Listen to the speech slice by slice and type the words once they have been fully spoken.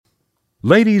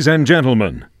Ladies and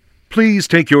gentlemen, please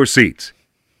take your seats.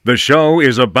 The show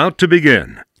is about to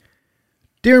begin.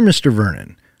 Dear Mr.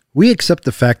 Vernon, we accept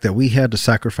the fact that we had to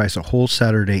sacrifice a whole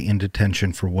Saturday in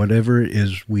detention for whatever it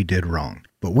is we did wrong.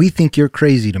 But we think you're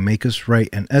crazy to make us write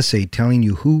an essay telling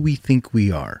you who we think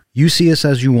we are. You see us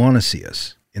as you want to see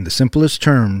us, in the simplest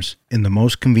terms, in the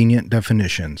most convenient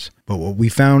definitions. But what we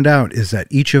found out is that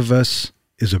each of us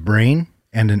is a brain,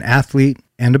 and an athlete,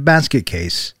 and a basket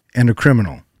case, and a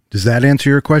criminal. Does that answer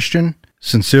your question?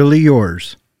 Sincerely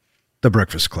yours, The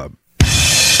Breakfast Club.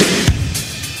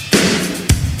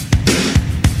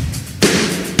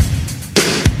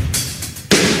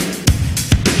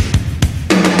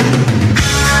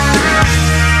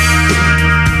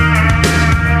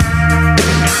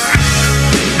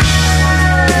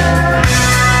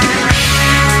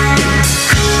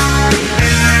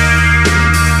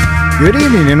 Good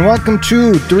evening and welcome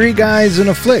to Three Guys in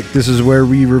a Flick. This is where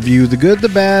we review the good, the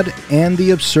bad, and the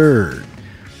absurd.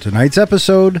 Tonight's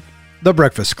episode, The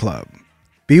Breakfast Club.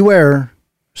 Beware,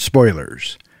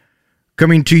 spoilers.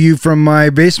 Coming to you from my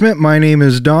basement, my name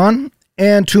is Don,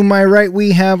 and to my right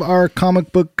we have our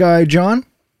comic book guy, John.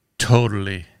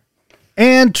 Totally.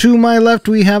 And to my left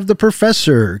we have the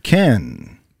professor,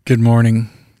 Ken. Good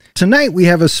morning. Tonight we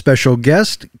have a special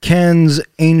guest, Ken's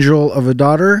angel of a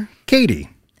daughter, Katie.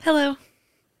 Hello.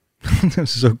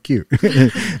 That's so cute.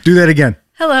 Do that again.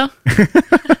 Hello.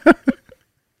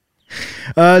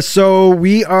 So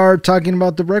we are talking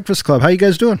about The Breakfast Club. How you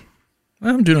guys doing?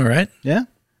 Well, I'm doing all right. Yeah?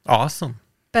 Awesome.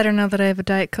 Better now that I have a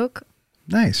Diet Coke.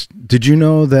 Nice. Did you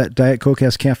know that Diet Coke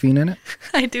has caffeine in it?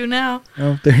 I do now.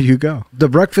 Oh, there you go. The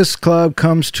Breakfast Club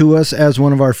comes to us as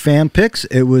one of our fan picks.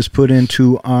 It was put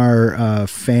into our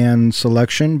fan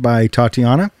selection by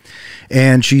Tatiana.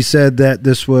 And she said that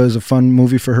this was a fun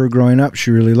movie for her growing up.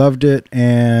 She really loved it,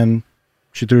 and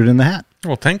she threw it in the hat.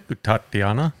 Well, thank you,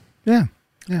 Tatiana. Yeah.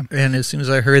 And as soon as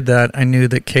I heard that, I knew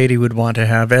that Katie would want to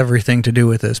have everything to do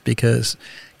with this because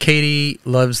Katie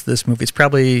loves this movie. It's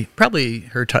probably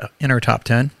her in her top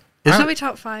 10. Probably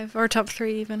top 5 or top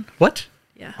 3 even. What?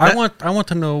 Yeah. I want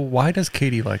to know, why does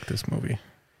Katie like this movie?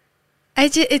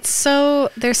 It's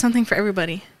so, there's something for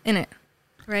everybody in it,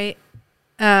 right?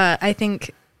 I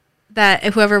think that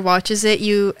if whoever watches it,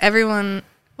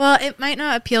 it might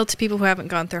not appeal to people who haven't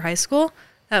gone through high school.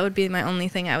 That would be my only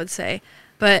thing I would say.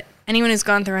 But anyone who's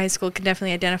gone through high school can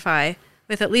definitely identify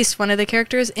with at least one of the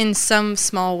characters in some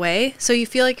small way. So you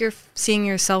feel like you're seeing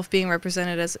yourself being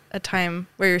represented as a time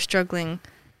where you're struggling,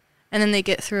 and then they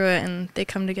get through it and they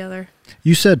come together.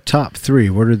 You said top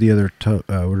 3. What are the other two?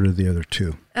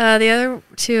 The other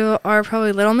two are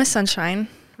probably Little Miss Sunshine,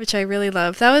 which I really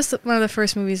love. That was one of the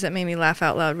first movies that made me laugh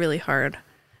out loud really hard.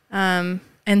 And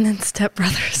then Step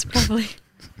Brothers, probably.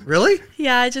 Really?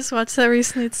 Yeah, I just watched that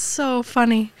recently. It's so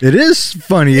funny. It is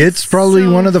funny. It's probably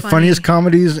so one of the funny. funniest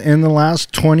comedies in the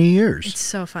last 20 years. It's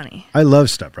so funny. I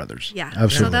love Step Brothers. Yeah.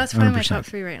 Absolutely. So that's probably my 100%. top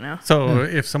 3 right now. So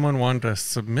if someone wanted to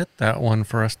submit that one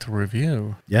for us to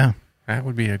review, Yeah. that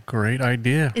would be a great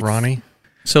idea, It's- Ronnie.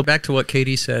 So back to what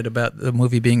Katie said about the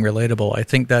movie being relatable. I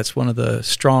think that's one of the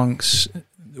strong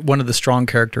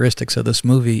characteristics of this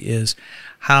movie is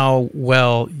how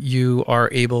well you are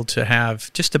able to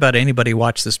have just about anybody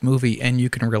watch this movie and you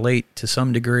can relate to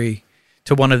some degree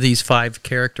to one of these 5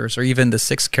 characters, or even the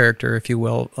 6th character, if you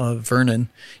will, of Vernon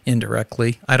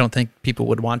indirectly. I don't think people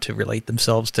would want to relate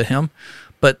themselves to him.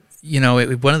 But,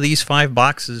 one of these 5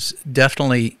 boxes,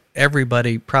 definitely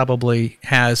everybody probably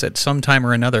has at some time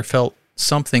or another felt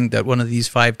something that one of these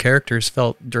 5 characters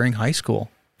felt during high school.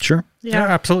 Sure. Yeah,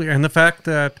 absolutely. And the fact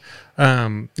that,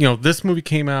 this movie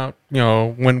came out,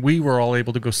 when we were all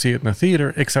able to go see it in the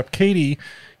theater, except Katie,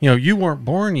 you weren't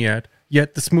born yet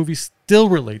this movie still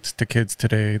relates to kids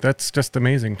today. That's just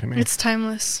amazing to me. It's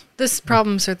timeless. These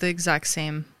problems are the exact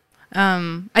same.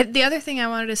 The other thing I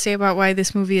wanted to say about why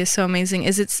this movie is so amazing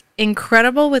is it's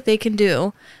incredible what they can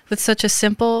do with such a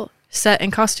simple set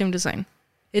and costume design.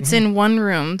 It's in one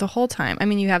room the whole time. I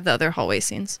mean, you have the other hallway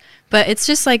scenes, but it's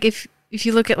just like if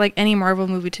you look at like any Marvel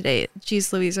movie today,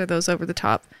 geez Louise, are those over the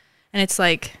top? And it's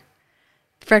like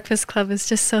Breakfast Club is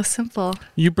just so simple.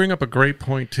 You bring up a great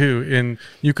point too, and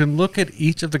you can look at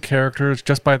each of the characters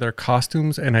just by their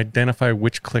costumes and identify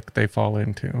which clique they fall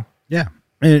into. Yeah.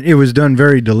 And it was done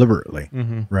very deliberately,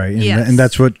 right? And, Yes. and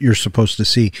that's what you're supposed to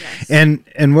see. Yes.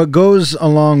 And what goes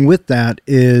along with that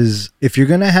is if you're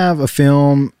going to have a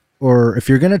film or if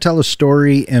you're going to tell a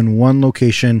story in one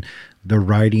location, the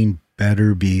writing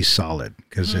better be solid.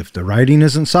 Because if the writing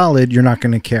isn't solid, you're not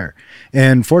going to care.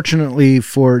 And fortunately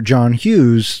for John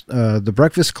Hughes, The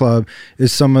Breakfast Club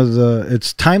is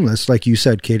it's timeless, like you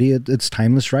said, Katie. It's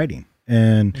timeless writing.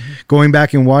 And going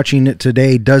back and watching it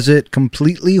today, does it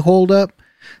completely hold up?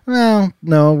 Well,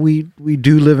 no, we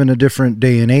do live in a different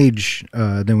day and age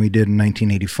than we did in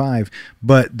 1985,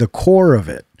 but the core of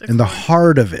it and the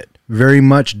heart of it very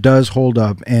much does hold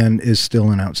up and is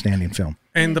still an outstanding film.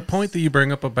 And the point that you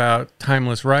bring up about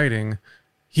timeless writing,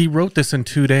 he wrote this in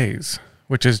 2 days,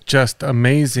 which is just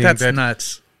amazing. That's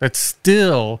nuts. That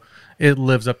still it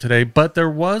lives up today. But there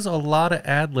was a lot of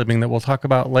ad-libbing that we'll talk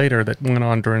about later that went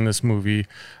on during this movie.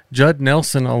 Judd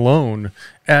Nelson alone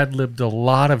ad-libbed a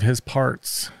lot of his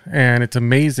parts, and it's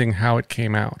amazing how it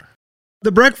came out.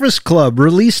 The Breakfast Club,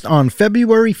 released on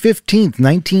February 15th,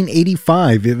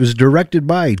 1985. It was directed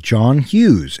by John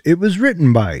Hughes. It was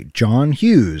written by John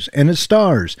Hughes, and it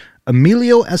stars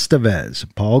Emilio Estevez,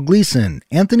 Paul Gleason,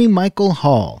 Anthony Michael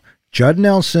Hall, Judd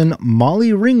Nelson,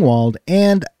 Molly Ringwald,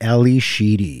 and Ali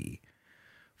Sheedy.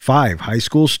 5 high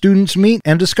school students meet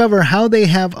and discover how they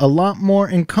have a lot more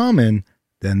in common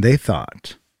than they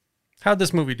thought. How'd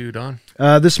this movie do, Don?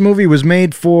 This movie was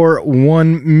made for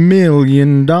 $1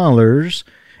 million,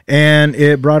 and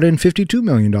it brought in $52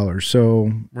 million.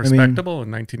 So Respectable in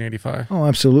 1985. Oh,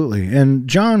 absolutely. And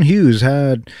John Hughes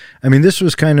this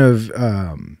was kind of,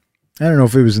 I don't know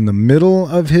if it was in the middle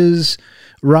of his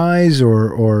rise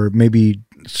or maybe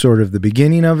sort of the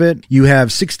beginning of it. You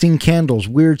have 16 Candles,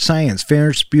 Weird Science,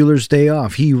 Ferris Bueller's Day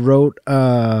Off. He wrote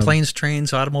Planes,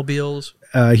 Trains, Automobiles.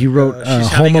 He wrote She's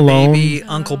Home Having Alone. a Baby,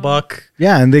 Uncle Buck.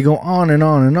 Yeah, and they go on and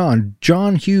on and on.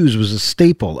 John Hughes was a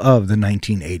staple of the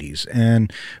 1980s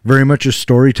and very much a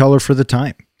storyteller for the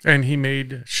time. And he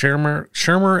made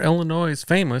Shermer, Illinois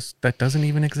famous. That doesn't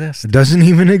even exist. It doesn't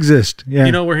even exist. Yeah.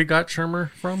 You know where he got Shermer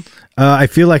from? I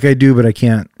feel like I do, but I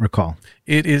can't recall.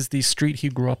 It is the street he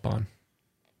grew up on.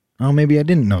 Oh, maybe I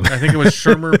didn't know that. I think it was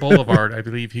Shermer Boulevard, I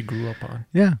believe he grew up on.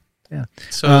 Yeah.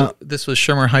 So this was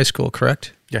Shermer High School,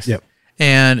 correct? Yes. Yep.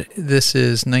 And this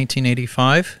is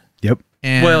 1985. Yep.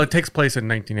 And Well, it takes place in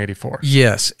 1984.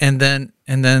 yes, and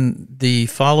then the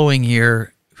following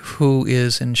year, who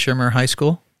is in Shermer High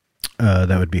School?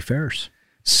 That would be Ferris.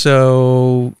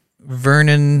 So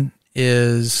Vernon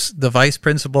is the vice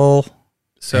principal.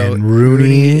 So and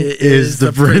Rooney is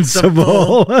the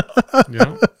principal.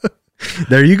 Yeah.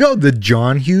 There you go. The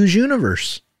John Hughes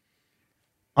universe.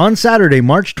 On Saturday,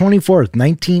 March 24th,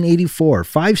 1984,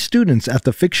 5 students at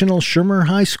the fictional Shermer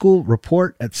High School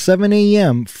report at 7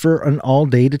 a.m. for an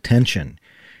all-day detention.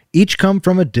 Each come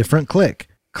from a different clique.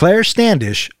 Claire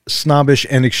Standish, snobbish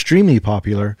and extremely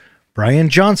popular. Brian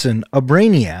Johnson, a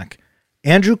brainiac.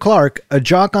 Andrew Clark, a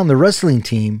jock on the wrestling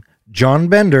team. John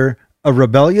Bender, a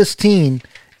rebellious teen.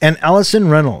 And Allison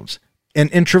Reynolds, an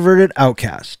introverted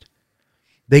outcast.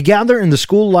 They gather in the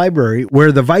school library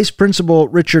where the vice principal,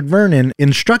 Richard Vernon,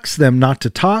 instructs them not to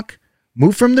talk,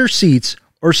 move from their seats,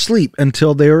 or sleep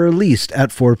until they are released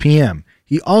at 4 p.m.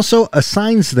 He also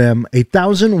assigns them a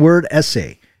 1,000-word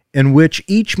essay in which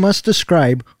each must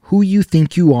describe who you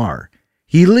think you are.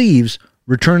 He leaves,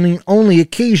 returning only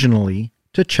occasionally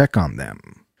to check on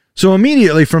them. So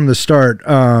immediately from the start,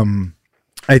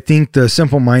 I think the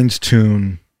Simple Minds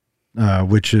tune,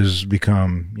 which has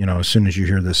become, as soon as you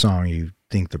hear the song, you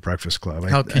think The Breakfast Club.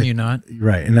 How can you not?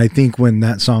 Right. And I think when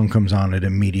that song comes on, it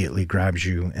immediately grabs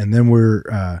you. And then we're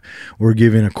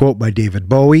given a quote by David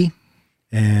Bowie,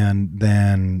 and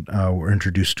then we're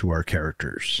introduced to our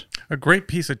characters. A great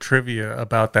piece of trivia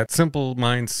about that Simple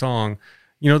Minds song.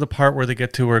 You know the part where they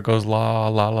get to where it goes la,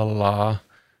 la, la, la, la?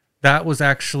 That was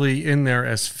actually in there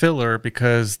as filler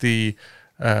because the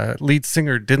lead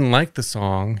singer didn't like the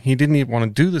song. He didn't even want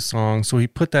to do the song, so he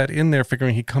put that in there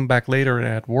figuring he'd come back later and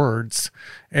add words.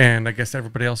 And I guess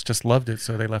everybody else just loved it,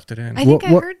 so they left it in. I think I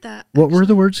heard that. What were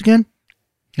the words again?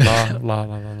 La, la,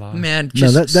 la, la, la. Man, No,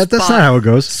 just that's not how it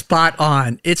goes. Spot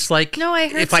on. It's like No, I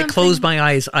heard if I close something- my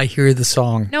eyes, I hear the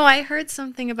song. No, I heard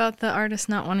something about the artist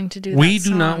not wanting to do that We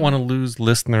do not song. want to lose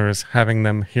listeners having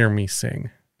them hear me sing.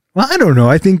 Well, I don't know.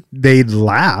 I think they'd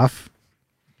laugh.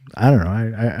 I don't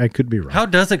know. I could be wrong. How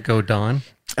does it go, Don?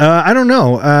 I don't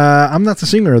know. I'm not the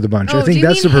singer of the bunch. Oh, I think do you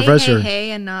that's the mean hey, professor. Hey,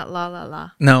 hey, and not la la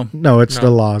la. No. No, it's No. the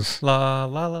laws. La,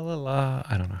 la, la, la, la.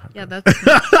 I don't know how to Yeah,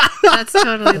 that's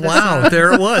totally the Wow, song.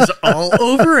 there it was all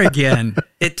over again.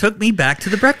 It took me back to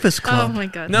the Breakfast Oh Club. my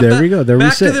god. Now, There we go. There we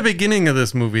back to sit. the beginning of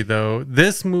this movie, though.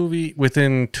 This movie,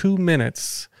 within 2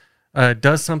 minutes,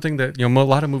 does something that a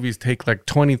lot of movies take like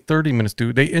 20, 30 minutes to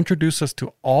do. They introduce us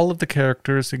to all of the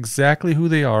characters, exactly who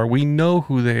they are. We know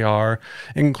who they are,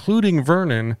 including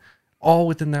Vernon. all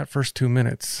within that first 2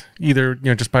 minutes, either,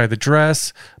 just by the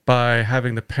dress, by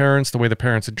having the way the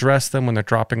parents address them when they're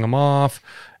dropping them off,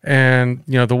 and,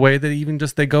 the way that even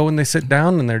just they go and they sit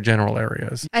down in their general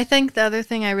areas. I think the other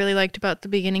thing I really liked about the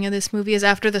beginning of this movie is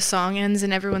after the song ends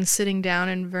and everyone's sitting down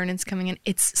and Vernon's coming in,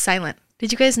 it's silent.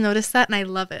 Did you guys notice that? And I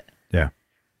love it. Yeah.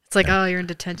 It's like, oh, you're in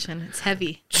detention. It's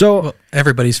heavy. So Well,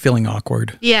 everybody's feeling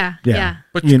awkward. Yeah.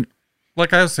 But you-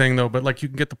 like I was saying, though, but like you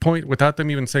can get the point without them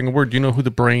even saying a word. You know who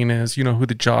the brain is. You know who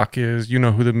the jock is. You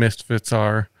know who the misfits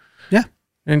are. Yeah.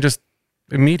 And just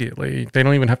immediately, they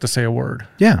don't even have to say a word.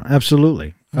 Yeah,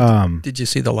 absolutely. Did you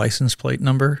see the license plate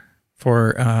number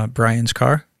for Brian's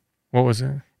car? What was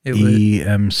it? It was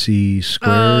EMC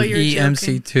squared. Oh, you're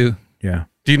EMC2. Yeah.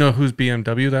 Do you know whose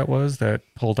BMW that was that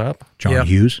pulled up? John Yeah.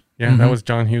 Hughes. Yeah, that was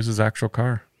John Hughes' actual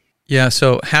car. Yeah,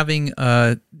 so having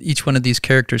each one of these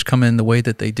characters come in the way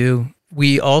that they do,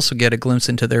 we also get a glimpse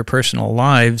into their personal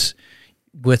lives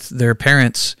with their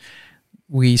parents.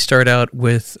 We start out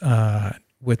with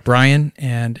Brian,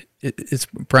 and it's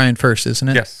Brian first, isn't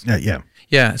it? Yes. Yeah.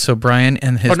 Yeah, so Brian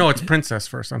and his... Oh, no, it's Princess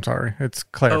first. I'm sorry. It's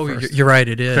Claire Oh, first. you're right,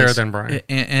 it is. Claire then Brian.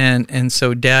 And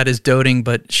so Dad is doting,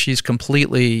 but she's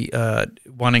completely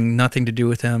wanting nothing to do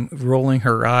with him, rolling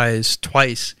her eyes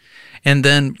twice. And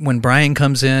then when Brian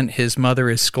comes in, his mother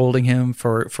is scolding him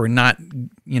for not,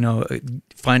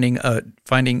 finding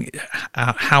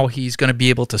how he's going to be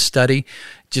able to study,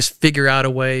 just figure out a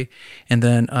way. And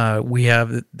then we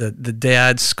have the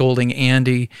dad scolding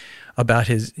Andy about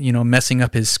his, messing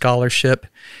up his scholarship.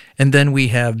 And then we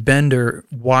have Bender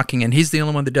walking in. He's the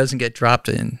only one that doesn't get dropped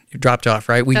off,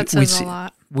 right? That says a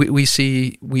lot. We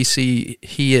see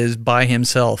he is by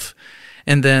himself.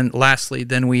 And then lastly,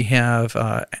 we have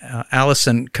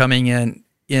Allison coming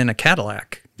in a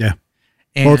Cadillac. Yeah.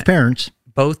 And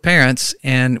Both parents.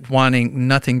 and wanting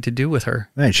nothing to do with her.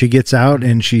 Right. She gets out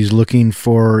and she's looking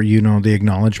for, the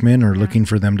acknowledgement or looking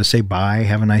for them to say bye,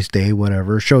 have a nice day,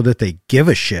 whatever, show that they give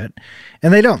a shit.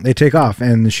 And they don't. They take off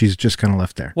and she's just kind of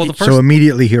left there. Well, so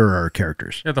immediately here are our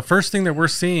characters. Yeah, the first thing that we're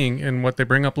seeing and what they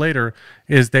bring up later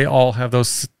is they all have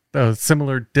those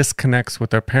similar disconnects with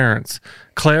their parents.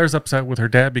 Claire's upset with her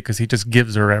dad because he just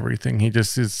gives her everything. He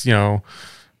just is,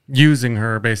 using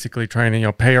her, basically trying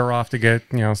to, pay her off to get,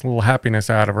 some little happiness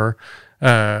out of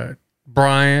her.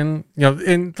 Brian,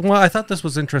 I thought this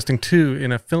was interesting too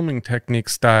in a filming technique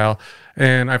style.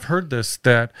 And I've heard this,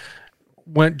 that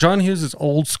when John Hughes is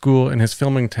old school in his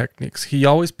filming techniques, he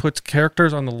always puts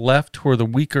characters on the left who are the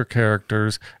weaker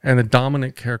characters and the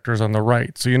dominant characters on the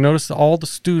right. So you notice that all the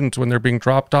students, when they're being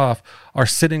dropped off, are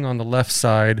sitting on the left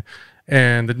side,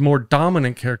 and the more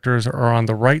dominant characters are on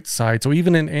the right side. So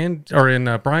even in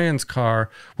Brian's car,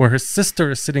 where his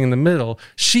sister is sitting in the middle,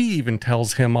 she even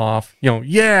tells him off,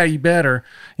 yeah, you better,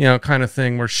 kind of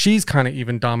thing, where she's kind of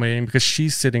even dominating because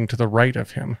she's sitting to the right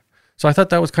of him. So I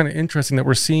thought that was kind of interesting that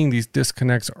we're seeing these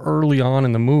disconnects early on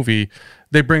in the movie.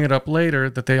 They bring it up later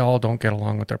that they all don't get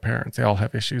along with their parents. They all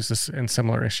have issues and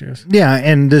similar issues. Yeah,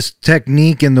 and this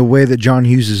technique and the way that John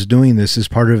Hughes is doing this is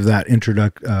part of that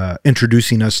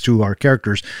introducing us to our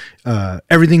characters.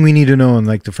 Everything we need to know in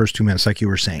like the first 2 minutes, like you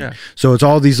were saying. Yeah. So it's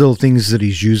all these little things that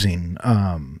he's using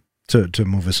to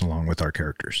move us along with our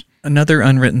characters. Another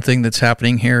unwritten thing that's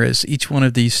happening here is each one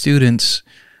of these students,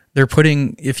 they're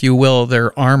putting, if you will,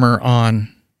 their armor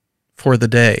on for the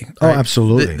day. Right? Oh,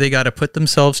 absolutely. They got to put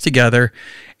themselves together,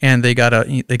 and they got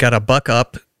to buck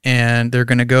up, and they're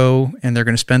going to go and they're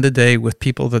going to spend the day with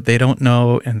people that they don't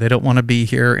know, and they don't want to be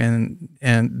here, and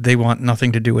they want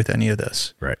nothing to do with any of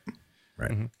this. Right.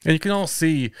 Mm-hmm. And you can all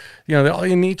see,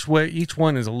 in each way, each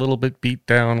one is a little bit beat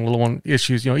down, a little one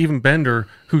issues. Even Bender,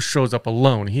 who shows up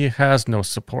alone, he has no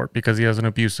support because he has an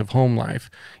abusive home life.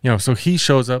 So he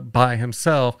shows up by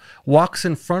himself, walks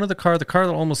in front of the car that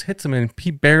almost hits him, and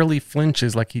he barely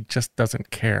flinches, like he just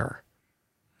doesn't care.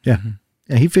 Yeah.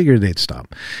 Yeah, he figured they'd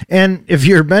stop. And if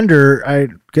you're Bender, I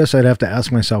guess I'd have to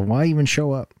ask myself, why even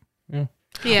show up? Yeah.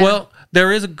 Yeah. Well,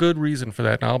 there is a good reason for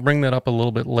that, and I'll bring that up a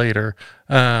little bit later.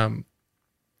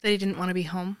 That he didn't want to be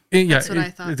home. Yeah, That's what I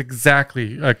thought. It's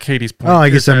exactly Katie's point. Oh, I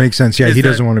guess that makes sense. Yeah, he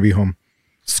doesn't want to be home.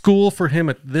 School for him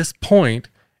at this point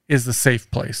is the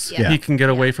safe place. Yeah. He can get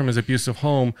away from his abusive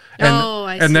home. And,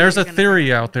 I see and there's what a you're gonna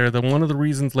theory out there that one of the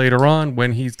reasons later on,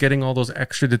 when he's getting all those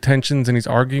extra detentions and he's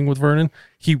arguing with Vernon,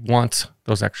 he wants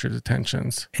those extra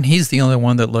detentions. And he's the only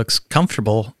one that looks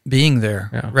comfortable being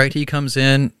there, Yeah. right? He comes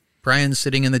in, Brian's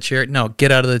sitting in the chair. No,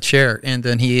 get out of the chair. And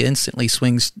then he instantly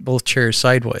swings both chairs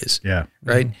sideways. Yeah.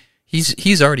 Right? Mm-hmm.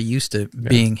 He's already used to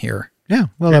being here. Yeah.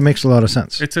 Well, that makes a lot of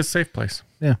sense. It's his safe place.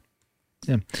 Yeah.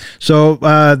 Yeah. So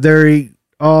they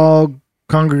all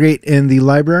congregate in the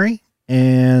library,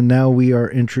 And now we are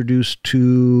introduced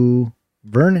to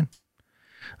Vernon.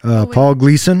 wait. Paul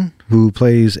Gleason, who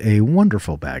plays a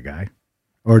wonderful bad guy.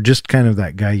 Or just kind of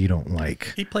that guy you don't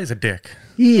like. He plays a dick.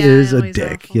 He Yeah, is a he's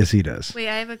dick. awful. Yes, he does. Wait,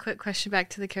 I have a quick question back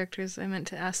to the characters. I meant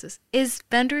to ask this. Is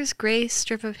Bender's gray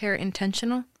strip of hair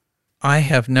intentional? I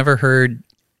have never heard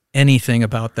anything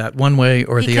about that one way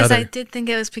or the Because other. I did think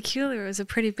it was peculiar. It was a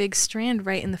pretty big strand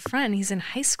right in the front. And he's in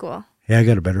high school. Hey, I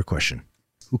got a better question.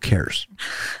 Who cares?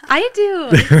 I do.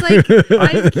 It's like,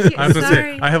 I'm cute. I was gonna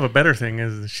Sorry. say, I have a better thing.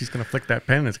 Is she's gonna flick that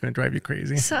pen? It's gonna drive you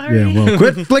crazy. Sorry. Yeah, well,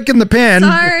 quit flicking the pen.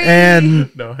 Sorry.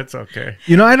 And No, it's okay.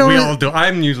 you know, I We all don't. do.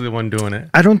 I'm usually the one doing it.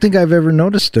 I don't think I've ever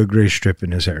noticed a gray strip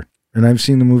in his hair, and I've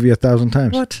seen the movie 1,000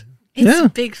 times. What? It's Yeah. a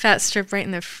big fat strip right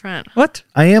in the front. What?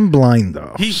 I am blind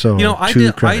though, so I to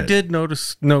did. credit. I did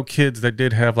notice kids that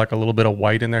did have like a little bit of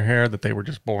white in their hair that they were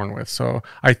just born with. So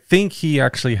I think he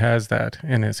actually has that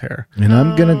in his hair. And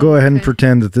I'm gonna go ahead and okay.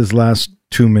 pretend that this last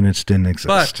 2 minutes didn't exist.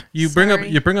 But you bring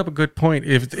Sorry. up a good point.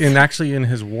 If in actually in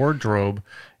his wardrobe,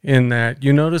 in that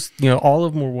you notice, all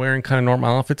of them were wearing kind of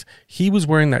normal outfits. He was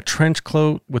wearing that trench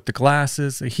coat with the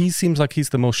glasses. He seems like he's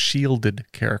the most shielded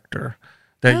character.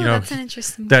 That That's an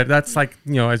interesting. that's like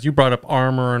as you brought up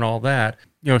armor and all that.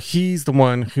 He's the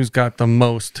one who's got the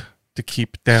most to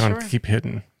keep down, Sure. to keep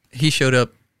hidden. He showed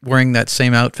up wearing that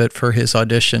same outfit for his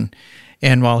audition.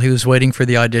 And while he was waiting for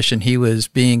the audition, he was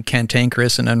being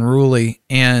cantankerous and unruly.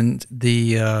 And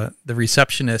the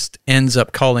receptionist ends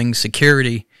up calling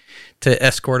security to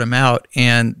escort him out.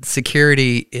 And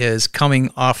security is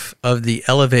coming off of the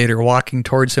elevator, walking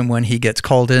towards him when he gets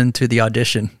called into the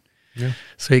audition. Yeah.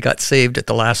 So he got saved at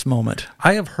the last moment.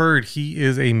 I have heard he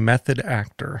is a method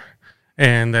actor,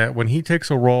 and that when he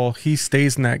takes a role, he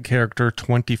stays in that character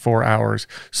 24 hours.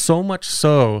 So much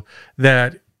so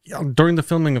that during the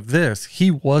filming of this, he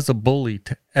was a bully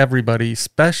to everybody,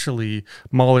 especially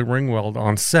Molly Ringwald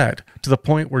on set, to the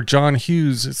point where John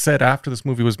Hughes said after this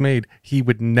movie was made, he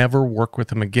would never work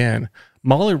with him again.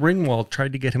 Molly Ringwald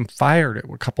tried to get him fired at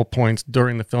a couple points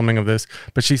during the filming of this,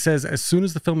 but she says as soon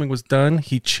as the filming was done,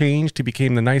 he changed, he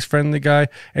became the nice, friendly guy,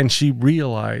 and she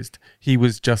realized he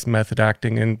was just method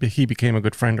acting, and he became a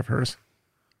good friend of hers.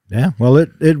 Yeah, well,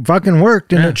 it fucking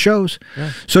worked, and Yeah. it shows.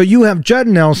 Yeah. So you have Judd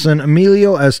Nelson,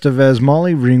 Emilio Estevez,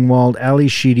 Molly Ringwald, Ali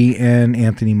Sheedy, and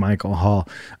Anthony Michael Hall.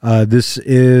 This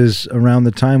is around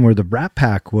the time where the Brat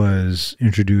Pack was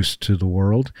introduced to the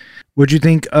world. What'd you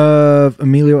think of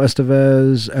Emilio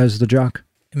Estevez as the jock?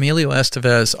 Emilio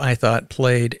Estevez, I thought,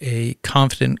 played a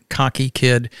confident, cocky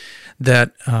kid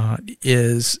that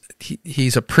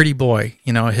he's a pretty boy.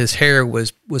 His hair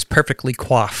was perfectly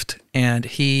coiffed, and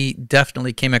he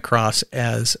definitely came across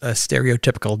as a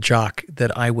stereotypical jock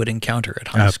that I would encounter at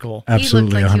high school.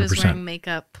 Absolutely, he looked like 100%. he was wearing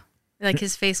makeup. Like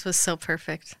his face was so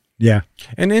perfect. Yeah.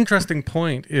 An interesting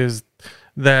point is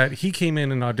that he came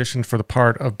in and auditioned for the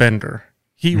part of Bender.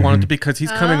 He wanted to, because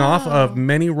he's coming off of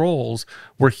many roles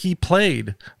where he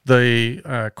played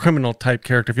the criminal type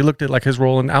character. If you looked at like his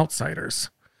role in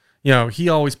Outsiders, he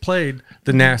always played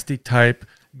the nasty type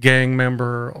gang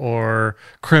member or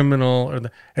criminal,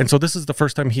 and so this is the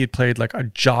first time he had played like a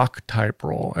jock type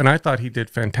role, and I thought he did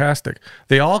fantastic.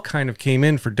 They all kind of came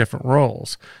in for different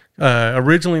roles.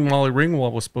 Originally, Molly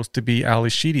Ringwald was supposed to be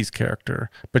Ali Sheedy's character,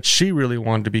 but she really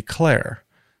wanted to be Claire.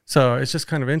 So it's just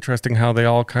kind of interesting how they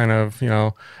all kind of,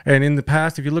 and in the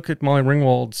past, if you look at Molly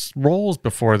Ringwald's roles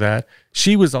before that,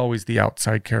 she was always the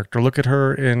outside character. Look at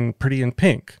her in Pretty in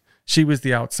Pink. She was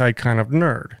the outside kind of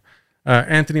nerd.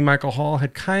 Anthony Michael Hall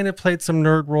had kind of played some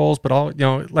nerd roles, but all,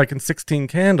 like in 16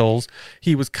 Candles,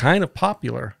 he was kind of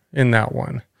popular in that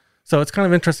one. So it's kind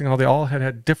of interesting how they all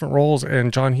had different roles,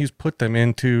 and John Hughes put them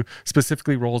into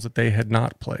specifically roles that they had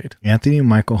not played. Anthony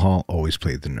Michael Hall always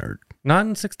played the nerd. Not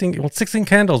in 16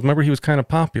 Candles. Remember, he was kind of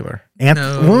popular.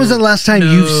 When was the last time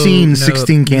you've seen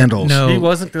 16 Candles? no. He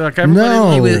wasn't like everybody.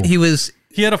 No. He was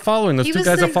He had a following. Those He two was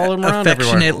guys that the- followed him around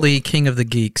everywhere. affectionately king of the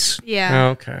geeks. Yeah.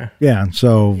 Okay. Yeah,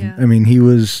 so, Yeah. I mean,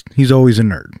 he's always a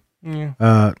nerd. Yeah.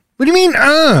 What do you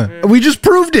mean, We just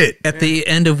proved it. At the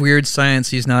end of Weird Science,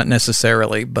 he's not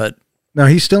necessarily, but No,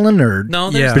 he's still a nerd. No,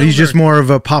 Yeah. but he's just more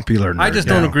of a popular nerd. I just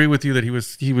don't now. agree with you that he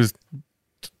was,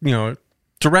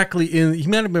 directly in. He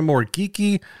might have been more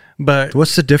geeky, but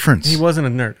What's the difference? he wasn't a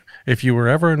nerd. If you were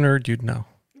ever a nerd, you'd know.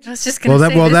 I was just gonna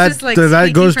say Well, this is like that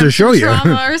speaking goes from to show you.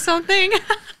 trauma or something.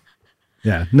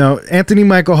 Yeah, no, Anthony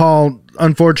Michael Hall,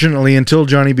 unfortunately, until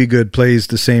Johnny Be Good, plays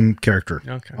the same character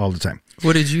Okay. all the time.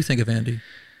 what did you think of Andy?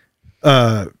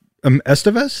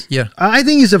 Estevez? Yeah. I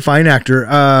think he's a fine actor.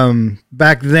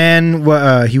 Back then,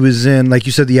 he was in, like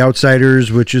you said, The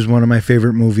Outsiders, which is one of my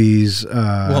favorite movies.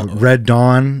 Red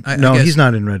Dawn. I guess- he's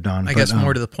not in Red Dawn. I guess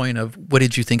more to the point of what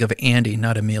did you think of Andy,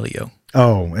 not Emilio?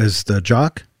 Oh, as the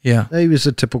jock? Yeah. He was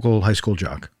a typical high school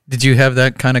jock. Did you have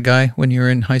that kind of guy when you were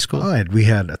in high school? We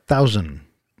had thousands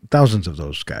of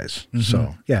those guys.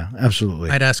 So, yeah, absolutely.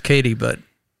 I'd ask Katie, but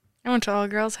I went to all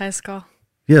girls high school.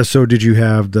 Yeah, so did you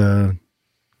have the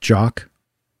jock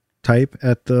type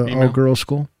at the Female? all-girls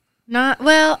school? Not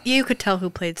well. You could tell who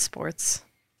played sports.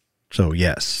 So,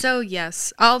 yes. So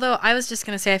yes. Although I was just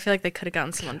gonna say, I feel like they could have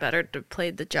gotten someone better to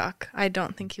play the jock. I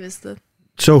don't think he was the.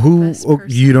 So who Best person.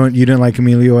 you didn't like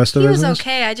Emilio Estevez? He was in this?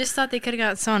 okay. I just thought they could have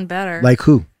gotten someone better. Like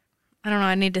who? I don't know.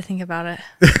 I need to think about it.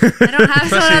 I don't have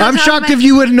someone. I'm shocked if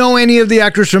you would know any of the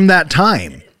actors from that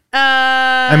time.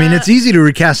 I mean, it's easy to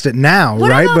recast it now,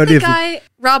 What right? about But the if guy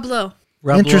Rob Lowe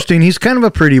interesting, he's kind of a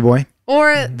pretty boy.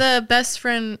 or the best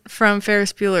friend from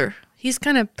Ferris Bueller? He's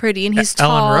kind of pretty and he's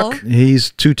tall. Alan Ruck?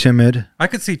 He's too timid. I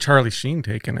could see Charlie Sheen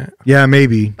taking it. Yeah,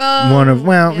 maybe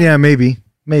Oh, yeah, maybe.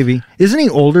 Isn't he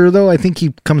older though? I think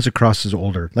he comes across as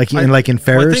older, like in Well, I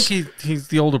Ferris. think he's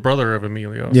the older brother of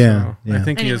Emilio. Yeah, so yeah. I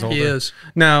think he is older. he is.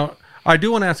 Now, I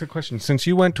do want to ask a question. Since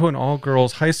you went to an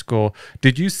all-girls high school,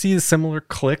 did you see similar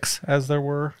cliques as there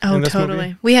were Oh, in this totally.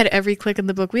 movie? We had every clique in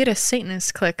the book. We had a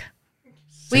Satanist clique.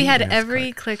 We had Satanist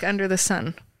every clique under the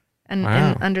sun and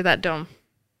Wow. under that dome.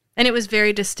 And it was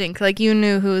very distinct. Like you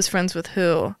knew who was friends with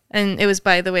who. And it was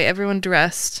by the way everyone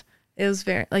dressed. It was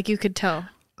very, like you could tell.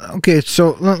 Okay,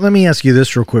 so let me ask you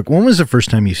this real quick. When was the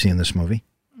first time you seen this movie?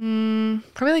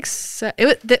 Probably like, it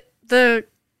was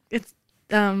it's,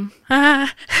 I'm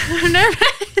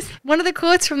nervous. One of the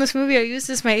quotes from this movie I used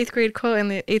as my 8th grade quote in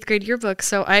the 8th grade yearbook.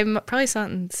 So I probably saw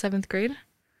it in 7th grade.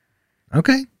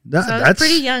 Okay, So I was that's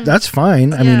pretty young. That's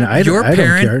fine. I mean, Yeah. Your I don't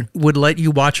care. parent would let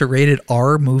you watch a rated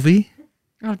R movie?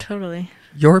 Oh, totally.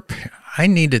 I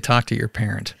need to talk to your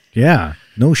parent. Yeah,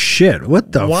 no shit.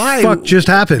 What the fuck just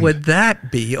happened? Would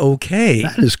that be okay?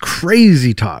 That is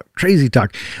crazy talk. Crazy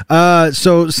talk.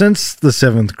 So since the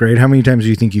 7th grade, how many times do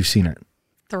you think you've seen it?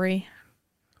 3.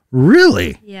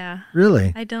 Really? Yeah.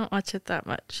 Really? I don't watch it that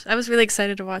much. I was really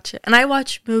excited to watch it. And I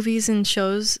watch movies and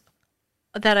shows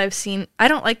that I've seen. I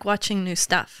don't like watching new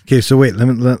stuff. Okay, so wait, let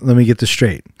me get this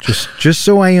straight. Just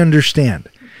so I understand.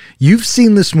 You've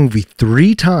seen this movie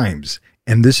 3 times,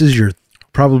 and this is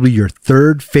probably your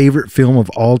 3rd favorite film of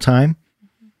all time?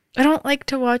 I don't like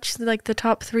to watch the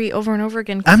top 3 over and over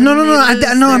again. I'm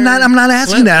not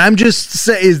asking that. I'm just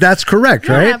saying that's correct,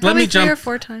 Yeah, right? probably me 3 jump- or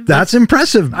 4 times. That's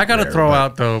impressive. I got to there, throw but-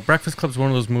 out, though, Breakfast Club's one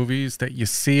of those movies that you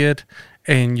see it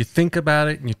and you think about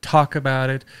it and you talk about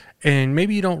it, and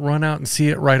maybe you don't run out and see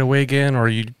it right away again, or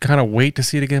you kind of wait to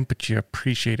see it again, but you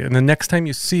appreciate it. And the next time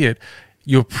you see it,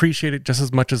 you appreciate it just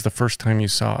as much as the first time you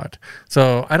saw it.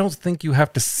 So I don't think you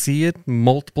have to see it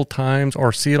multiple times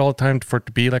or see it all the time for it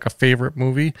to be like a favorite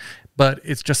movie, but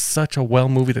it's just such a well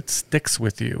movie that sticks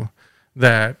with you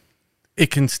that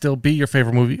it can still be your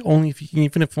favorite movie,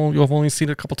 even if you've only seen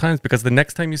it a couple times, because the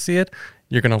next time you see it,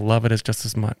 you're going to love it as just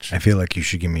as much. I feel like you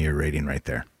should give me your rating right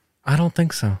there. I don't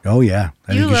think so. Oh, yeah.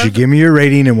 I You think you love- should give me your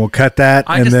rating, and we'll cut that,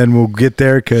 and then we'll get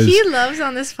there, because... He loves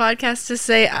on this podcast to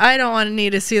say, I don't want to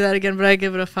need to see that again, but I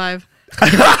give it a 5.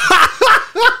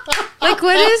 Like,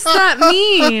 what does that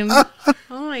mean?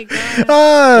 Oh, my God.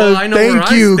 Oh, I know where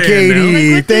thank I you, stand Katie. now.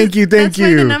 Like, what Thank you, thank that's why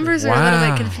the you. numbers are a little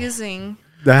Wow. bit confusing.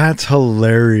 That's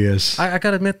hilarious. I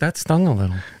got to admit, that stung a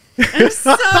little. I'm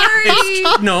sorry.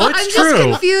 No, it's I'm true. just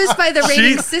confused by the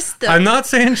rating She- system. I'm not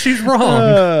saying she's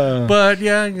wrong, but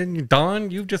yeah, Don,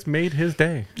 you've just made his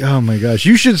day. Oh, my gosh.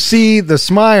 You should see the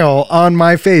smile on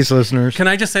my face, listeners. Can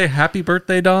I just say happy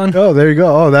birthday, Don? Oh, there you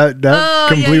go. Oh, that Oh,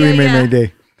 yeah, completely yeah, made yeah. my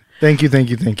day. Thank you.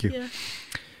 Yeah.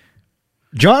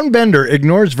 John Bender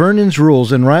ignores Vernon's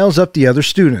rules and riles up the other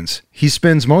students. He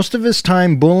spends most of his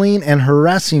time bullying and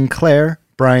harassing Claire,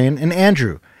 Brian, and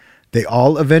Andrew. They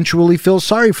all eventually feel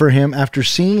sorry for him after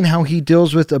seeing how he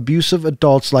deals with abusive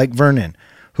adults like Vernon,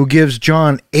 who gives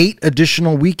John 8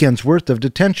 additional weekends worth of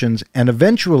detentions and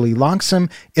eventually locks him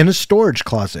in a storage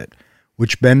closet,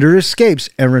 which Bender escapes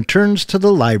and returns to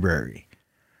the library.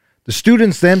 The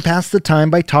students then pass the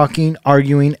time by talking,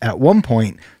 arguing, at one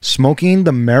point, smoking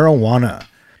the marijuana.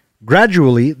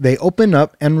 Gradually, they open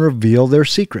up and reveal their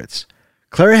secrets.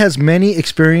 Claire has many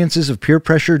experiences of peer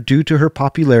pressure due to her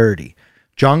popularity.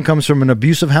 John comes from an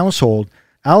abusive household.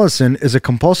 Allison is a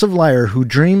compulsive liar who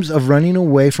dreams of running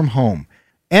away from home.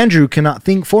 Andrew cannot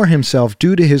think for himself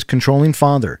due to his controlling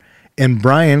father. And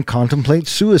Brian contemplates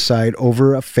suicide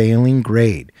over a failing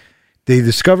grade. They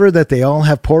discover that they all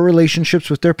have poor relationships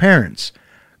with their parents.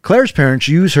 Claire's parents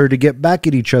use her to get back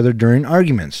at each other during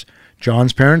arguments.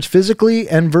 John's parents physically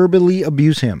and verbally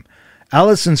abuse him.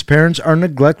 Allison's parents are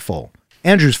neglectful.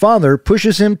 Andrew's father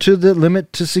pushes him to the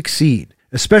limit to succeed,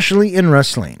 especially in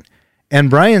wrestling. And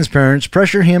Brian's parents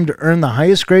pressure him to earn the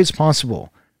highest grades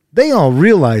possible. They all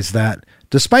realize that,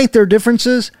 despite their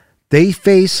differences, they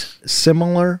face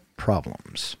similar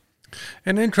problems.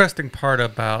 An interesting part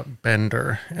about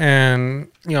Bender, and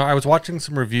I was watching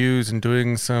some reviews and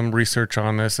doing some research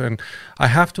on this, and I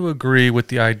have to agree with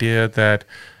the idea that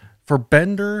for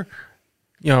Bender,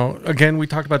 again, we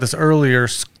talked about this earlier,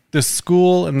 the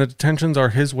school and the detentions are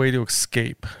his way to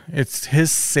escape. It's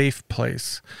his safe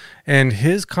place. And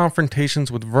his confrontations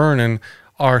with Vernon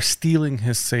are stealing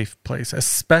his safe place,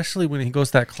 especially when he goes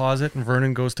to that closet and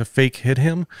Vernon goes to fake hit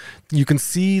him. You can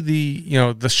see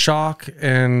the shock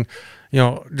and,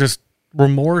 just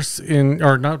remorse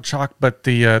or not shock, but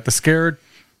the scared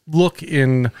look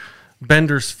in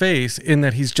Bender's face, in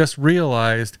that he's just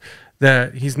realized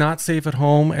that he's not safe at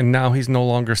home and now he's no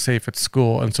longer safe at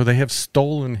school. And so they have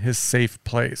stolen his safe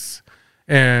place.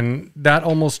 And that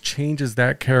almost changes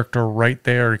that character right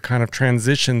there. It kind of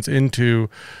transitions into,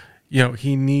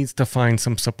 he needs to find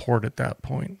some support at that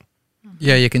point.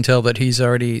 Yeah, you can tell that he's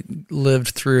already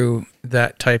lived through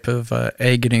that type of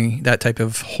agony, that type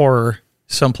of horror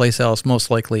someplace else,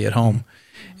 most likely at home.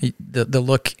 The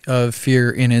look of fear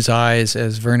in his eyes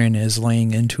as Vernon is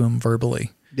laying into him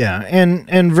verbally. Yeah,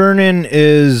 and Vernon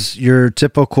is your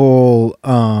typical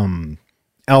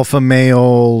alpha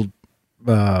male,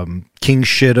 king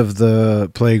shit of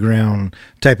the playground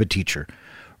type of teacher,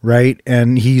 right?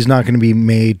 And he's not going to be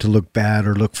made to look bad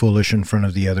or look foolish in front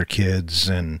of the other kids.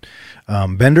 And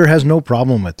Bender has no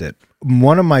problem with it.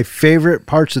 One of my favorite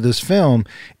parts of this film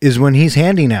is when he's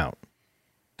handing out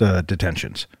the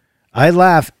detentions. I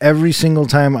laugh every single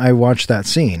time I watch that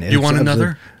scene. You want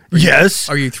another? Yes.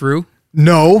 Are you through?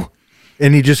 No.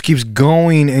 And he just keeps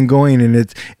going and going.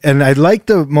 And I like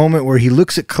the moment where he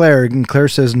looks at Claire and Claire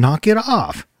says, knock it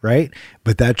off. Right.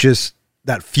 But that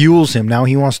fuels him. Now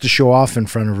he wants to show off in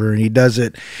front of her and he does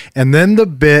it. And then the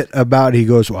bit about, he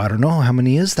goes, well, I don't know. How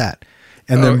many is that?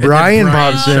 And then Brian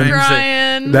pops in.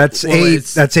 Brian. That's 8.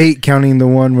 That's 8 counting the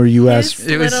one where you asked.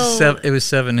 It was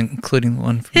 7, including the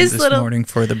one from this morning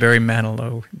for the Barry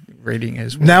Manilow rating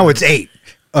as well. Now it's 8.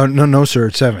 No, sir,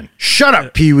 it's 7. Shut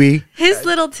up, Pee-wee. His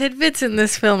little tidbits in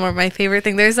this film are my favorite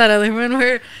thing. There's that other one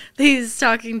where he's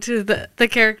talking to the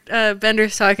character,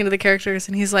 Bender's talking to the characters,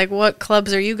 and he's like, "What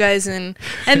clubs are you guys in?"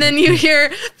 And then you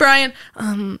hear Brian,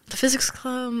 the physics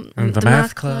club, and the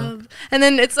math club, and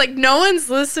then it's like no one's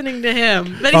listening to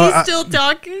him, but he's still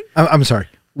talking. I'm sorry.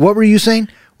 What were you saying?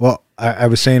 Well, I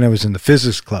was saying I was in the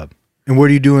physics club. And what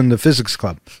do you do in the physics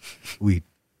club? We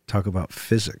talk about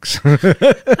physics.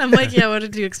 I'm like, yeah, what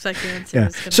did you expect the answer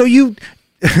was gonna So you,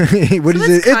 what is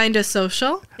it? Kind of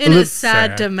social in a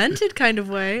sad, demented kind of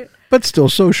way, but still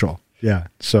social. Yeah.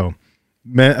 So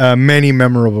many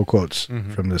memorable quotes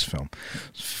from this film.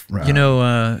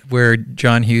 Where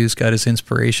John Hughes got his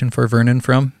inspiration for Vernon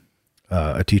from?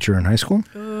 A teacher in high school?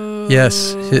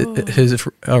 Yes. His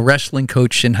wrestling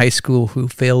coach in high school who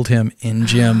failed him in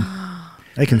gym.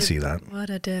 I can see that. What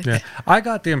a dick. Yeah. I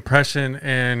got the impression,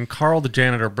 and Carl the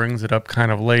janitor brings it up kind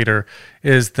of later,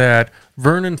 is that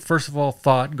Vernon, first of all,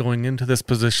 thought going into this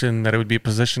position that it would be a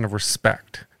position of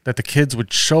respect, that the kids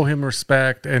would show him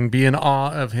respect and be in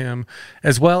awe of him,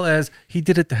 as well as he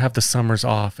did it to have the summers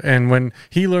off. And when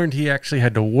he learned he actually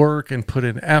had to work and put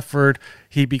in effort,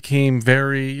 he became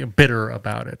very bitter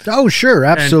about it. Oh, sure.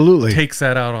 Absolutely. And takes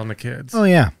that out on the kids. Oh,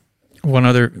 yeah. One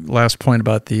other last point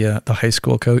about the high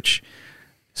school coach.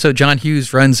 So John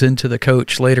Hughes runs into the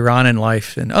coach later on in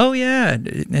life, and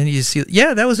and you see,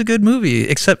 that was a good movie.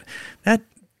 Except that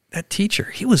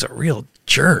teacher, he was a real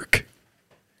jerk.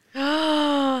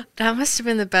 Oh, that must have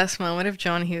been the best moment of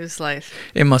John Hughes' life.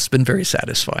 It must have been very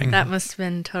satisfying. That must have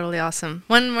been totally awesome.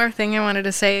 One more thing I wanted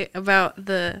to say about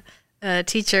the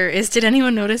teacher is, did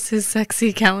anyone notice his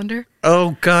sexy calendar?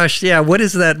 Oh gosh, yeah. What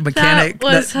is that mechanic? That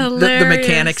was hilarious. The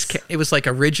mechanics. It was like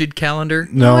a rigid calendar.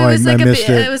 No, I missed it.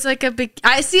 It was like a big.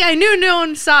 I knew no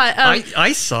one saw it.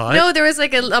 I saw it. No, there was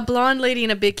like a blonde lady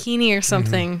in a bikini or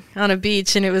something on a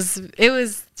beach, and it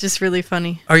was just really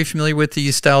funny. Are you familiar with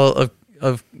the style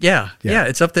of? Yeah.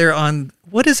 It's up there on.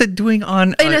 What is it doing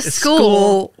on in a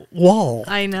school wall?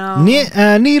 I know.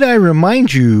 Need I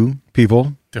remind you,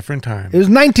 people? Different time. It was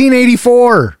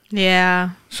 1984. Yeah.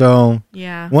 So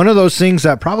yeah, one of those things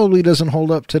that probably doesn't hold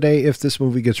up today if this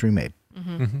movie gets remade.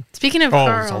 Speaking of Carl,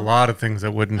 there's a lot of things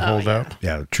that wouldn't hold up.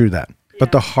 Yeah, true that.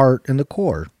 But the heart and the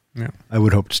core, I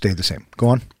would hope to stay the same. Go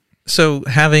on. So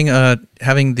having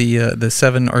the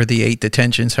 7 or the 8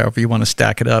 detentions, however you want to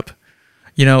stack it up,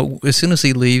 you know, as soon as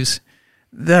he leaves,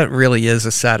 that really is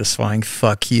a satisfying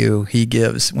fuck you he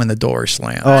gives when the door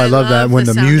slams. Oh, I love that when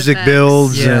the sound music effects.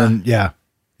 builds Yeah. and yeah,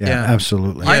 Yeah.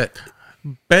 absolutely. Yeah.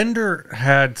 Bender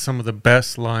had some of the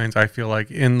best lines, I feel like,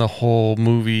 in the whole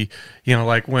movie. You know,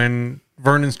 like when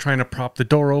Vernon's trying to prop the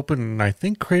door open, and I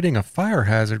think creating a fire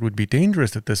hazard would be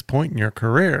dangerous at this point in your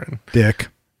career. Dick.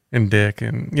 And Dick,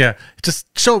 and yeah, just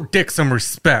show Dick some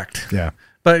respect. Yeah.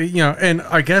 But, you know, and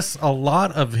I guess a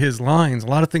lot of his lines, a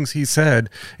lot of things he said,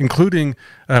 including,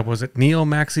 was it Neo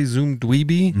Maxi Zoom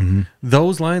Dweeby?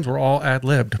 Those lines were all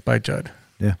ad-libbed by Judd.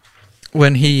 Yeah.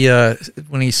 When he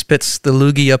spits the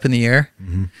loogie up in the air,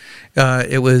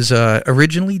 it was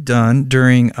originally done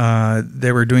during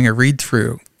they were doing a read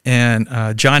through, and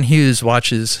John Hughes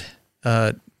watches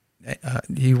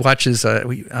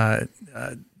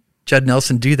Judd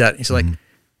Nelson do that. He's like,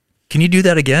 "Can you do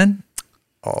that again?"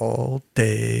 All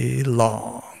day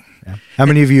long. Yeah. How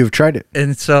many of you have tried it?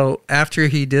 And so after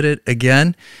he did it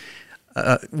again,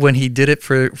 when he did it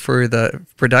for the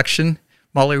production,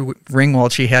 Molly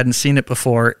Ringwald, she hadn't seen it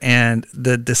before, and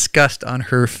the disgust on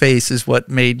her face is what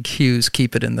made Hughes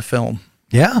keep it in the film.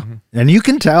 Yeah. And you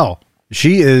can tell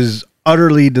she is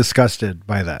utterly disgusted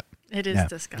by that. It is Yeah.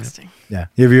 disgusting. Yeah.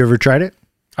 Have you ever tried it?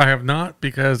 I have not,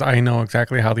 because I know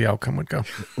exactly how the outcome would go.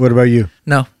 What about you?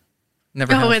 No,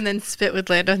 never. Oh, have. and then spit would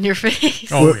land on your face.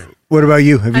 Oh, what, yeah. what about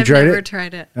you? Have you I've tried never it?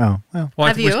 tried it. Oh, well. Well,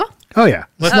 Have you? Oh, yeah.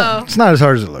 It's, Oh. not, it's not as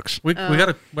hard as it looks. We got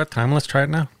a what time? Let's try it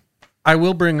now. I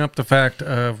will bring up the fact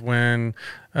of when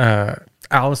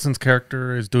Allison's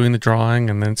character is doing the drawing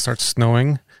and then it starts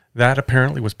snowing. That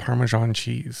apparently was Parmesan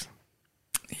cheese.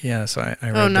 Yes, I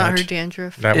read Oh, not that. her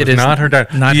dandruff. That It was is not her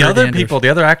dad. not The her other dandruff. people, the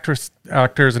other actors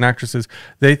and actresses,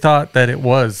 they thought that it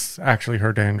was actually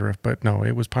her dandruff, but no,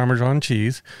 it was Parmesan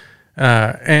cheese.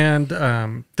 And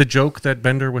the joke that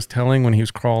Bender was telling when he was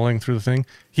crawling through the thing,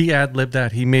 he ad-libbed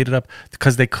that. He made it up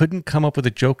because they couldn't come up with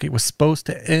a joke. It was supposed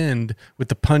to end with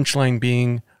the punchline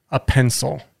being a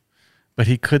pencil, but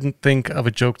he couldn't think of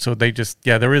a joke, so they just,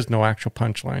 there is no actual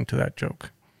punchline to that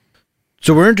joke.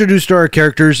 So we're introduced to our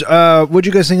characters. What'd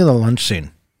you guys think of the lunch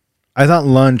scene? I thought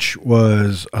lunch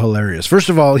was hilarious. First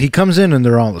of all, he comes in and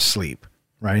they're all asleep,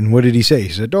 right? And what did he say? He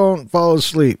said, "Don't fall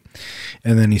asleep."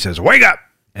 And then he says, "Wake up!"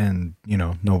 And, you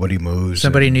know, nobody moves.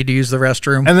 Somebody need to use the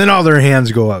restroom. And then all their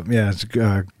hands go up. Yeah, it's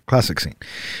a classic scene.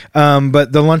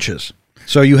 But the lunches.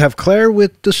 So you have Claire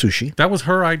with the sushi. That was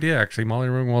her idea, actually, Molly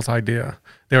Ringwald's idea.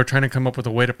 They were trying to come up with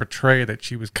a way to portray that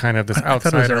she was kind of this I thought it was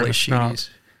outsider. Ali and a snob. Sheedy's.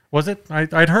 Was it?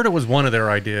 I'd heard it was one of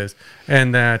their ideas,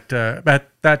 and that at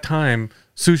that time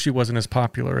sushi wasn't as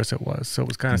popular as it was, so it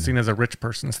was kind of seen as a rich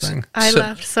person's thing. I So-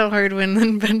 laughed so hard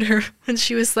when Bender, when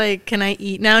she was like, "Can I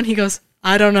eat now?" And he goes,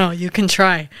 "I don't know. You can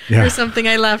try." Yeah. Or something.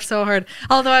 I laughed so hard.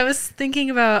 Although I was thinking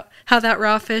about how that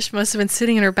raw fish must have been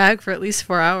sitting in her bag for at least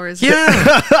 4 hours.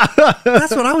 Yeah,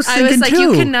 that's what I was I thinking was like, too.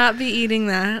 you cannot be eating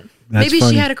that. That's Maybe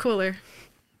funny. she had a cooler.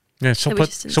 Yeah, she'll That we put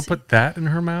just didn't she'll see. put that in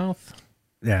her mouth.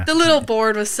 Yeah, The little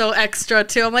board was so extra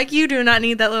too. I'm like, you do not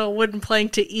need that little wooden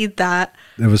plank to eat that.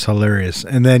 it was hilarious.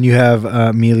 And then you have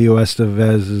Emilio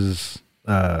Estevez's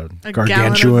A gallon of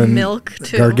gargantuan milk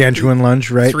too. gargantuan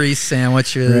lunch, right? 3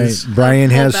 sandwiches, Right.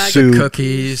 Brian whole has bag of soup.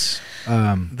 cookies,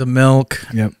 the milk,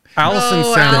 Yep. Allison's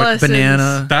Oh, sandwich. Allison's.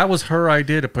 banana. That was her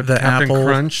idea to put The Captain apple.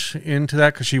 Crunch into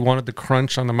that because she wanted the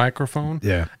crunch on the microphone.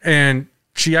 Yeah. And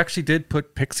she actually did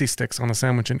put pixie sticks on the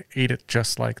sandwich and ate it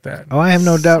just like that. Oh, I have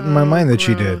no doubt in my So mind that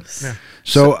she did. gross. Yeah.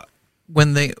 So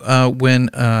When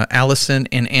Allison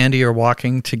and Andy are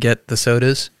walking to get the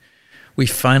sodas, we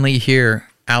finally hear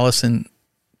Allison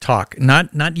talk.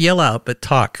 Not yell out, but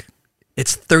talk.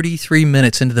 It's 33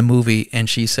 minutes into the movie, and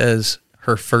she says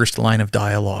her first line of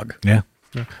dialogue. yeah.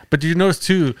 But did you notice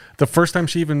too, the first time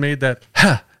she even made that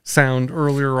ha sound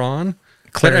earlier on,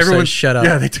 Claire that says, "Shut up."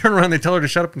 Yeah, they turn around, they tell her to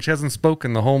shut up, and she hasn't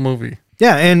spoken the whole movie.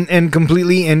 Yeah, and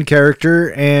completely in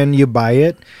character, and you buy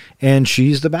it, and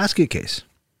she's the basket case,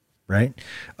 right?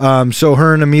 So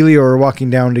her and Emilio are walking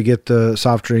down to get the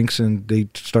soft drinks, and they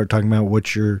start talking about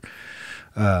what's your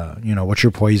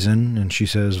poison, and she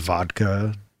says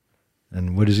vodka,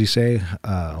 and what does he say?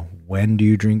 When do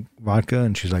you drink vodka?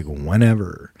 And she's like,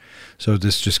 whenever. So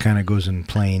this just kind of goes in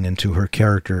playing into her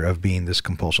character of being this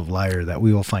compulsive liar that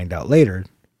we will find out later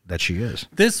that she is.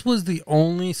 This was the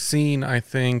only scene, I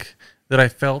think, that I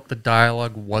felt the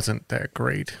dialogue wasn't that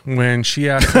great. When she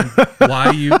asked him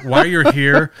why you're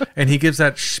here, and he gives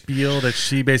that spiel that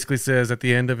she basically says at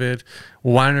the end of it,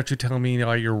 "Why don't you tell me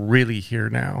why you're really here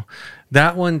now?"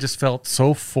 That one just felt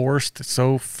so forced,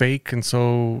 so fake, and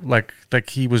so like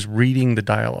he was reading the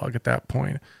dialogue at that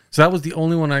point. So that was the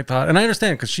only one I thought, and I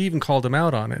understand because she even called him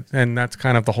out on it, and that's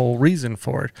kind of the whole reason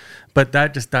for it. But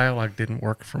that just dialogue didn't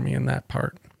work for me in that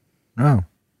part. No,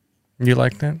 You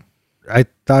like that? I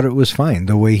thought it was fine.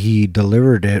 The way he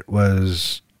delivered it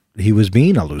was he was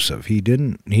being elusive. He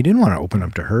didn't want to open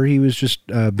up to her. He was just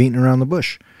beating around the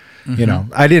bush. You know,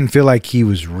 I didn't feel like he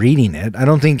was reading it. I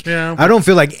don't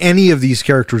feel like any of these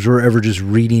characters were ever just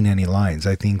reading any lines.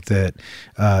 I think that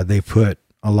they put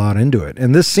a lot into it.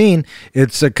 And this scene,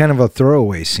 it's a kind of a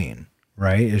throwaway scene,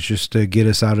 right? It's just to get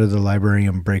us out of the library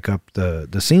and break up the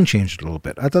scene changed a little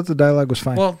bit. I thought the dialogue was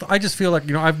fine. Well, I just feel like,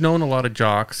 I've known a lot of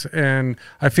jocks, and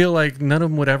I feel like none of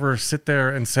them would ever sit there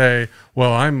and say,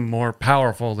 well, I'm more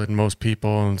powerful than most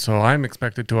people, and so I'm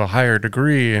expected to a higher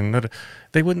degree. And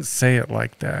they wouldn't say it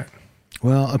like that.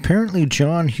 Well, apparently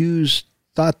John Hughes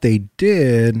thought they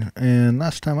did, and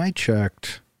last time I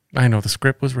checked, I know the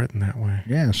script was written that way.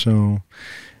 yeah, so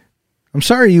I'm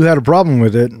sorry you had a problem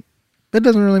with it. It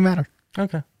doesn't really matter.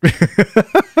 Okay.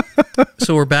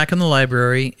 So we're back in the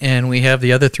library, and we have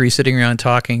the other three sitting around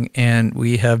talking, and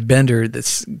we have Bender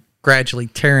that's gradually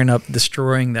tearing up,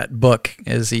 destroying that book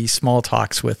as he small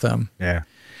talks with them. Yeah.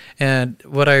 And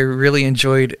what I really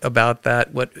enjoyed about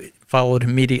that, what followed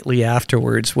immediately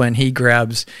afterwards, when he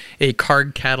grabs a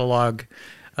card catalog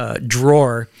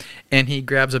drawer, and he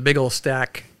grabs a big old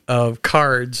stack of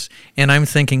cards, and I'm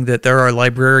thinking that there are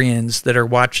librarians that are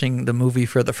watching the movie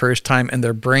for the first time, and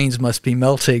their brains must be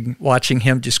melting watching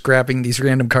him just grabbing these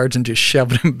random cards and just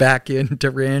shoving them back into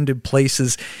random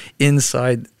places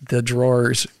inside the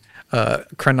drawer's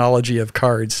chronology of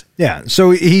cards. Yeah,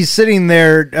 so he's sitting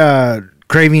there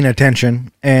craving attention,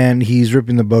 and he's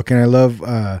ripping the book, and I love,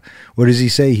 what does he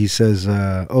say? He says,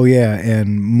 oh yeah,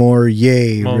 and more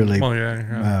yay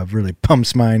really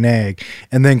pumps my nag.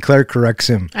 And then Claire corrects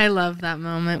him. I love that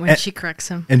moment when she corrects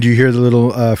him. And do you hear the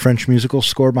little French musical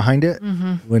score behind it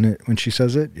when she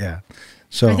says it? Yeah.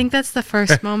 So I think that's the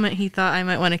first moment he thought, I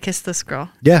might want to kiss this girl.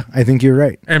 yeah, I think you're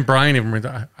right. And Brian even,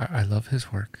 I love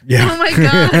his work. Yeah. Oh my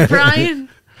God, Brian.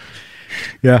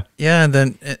 Yeah. Yeah, and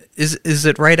then is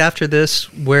it right after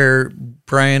this where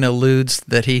Brian alludes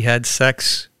that he had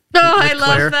sex? Oh, I with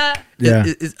Claire? love that. Yeah.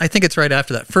 I think it's right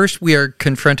after that. First, we are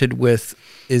confronted with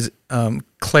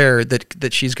Claire that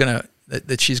she's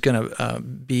gonna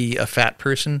be a fat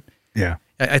person. Yeah.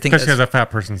 I think Because she has a fat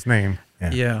person's name.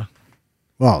 yeah.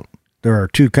 Well, there are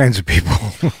two kinds of people.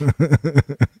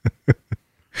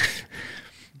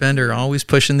 Bender always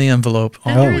pushing the envelope.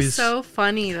 Bender Always. is so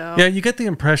funny, though. Yeah, you get the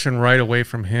impression right away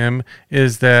from him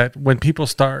is that when people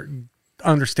start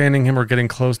understanding him or getting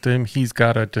close to him, he's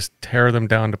got to just tear them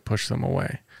down to push them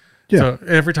away. Yeah. So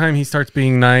every time he starts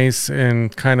being nice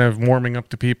and kind of warming up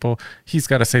to people, he's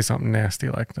got to say something nasty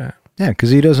like that. Yeah,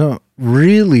 because he doesn't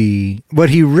really,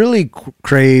 what he really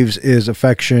craves is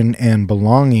affection and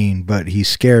belonging, but he's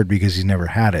scared because he's never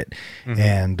had it.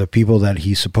 And the people that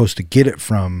he's supposed to get it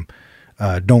from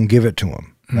don't give it to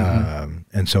him.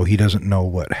 And so he doesn't know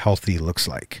what healthy looks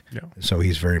like. Yeah. So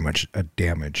he's very much a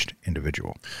damaged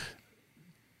individual.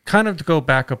 Kind of to go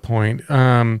back a point,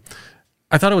 I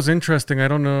thought it was interesting. I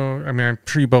don't know. I mean, I'm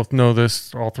sure you both know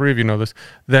this. All three of you know this,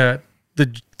 that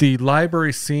the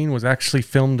library scene was actually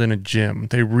filmed in a gym.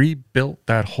 They rebuilt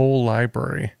that whole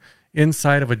library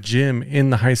inside of a gym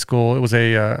in the high school. It was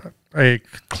a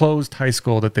closed high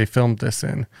school that they filmed this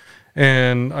in.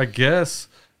 And I guess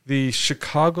the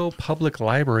Chicago Public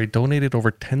Library donated over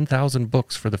 10,000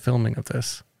 books for the filming of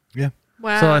this. Yeah.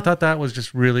 Wow. So I thought that was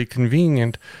just really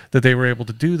convenient that they were able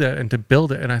to do that and to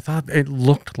build it. And I thought it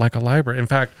looked like a library. In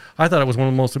fact, I thought it was one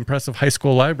of the most impressive high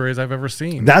school libraries I've ever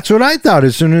seen. That's what I thought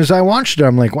as soon as I watched it.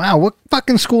 I'm like, wow, what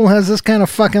fucking school has this kind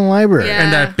of fucking library? Yeah.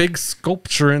 And that big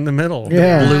sculpture in the middle.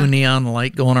 Yeah. Blue neon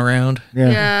light going around.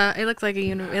 Yeah, it looked like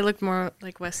it looked more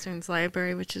like Western's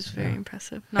library, which is very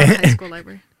impressive. Not a high school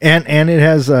library. And it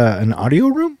has an audio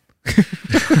room?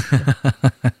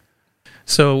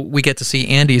 So we get to see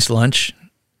Andy's lunch.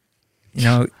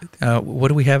 What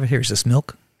do we have here? Is this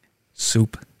milk?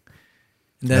 Soup.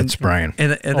 And then, That's Brian.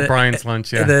 Brian's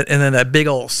lunch, yeah. And then that big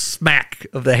old smack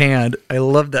of the hand. I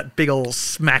love that big old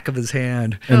smack of his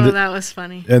hand. That was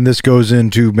funny. And this goes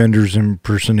into Bender's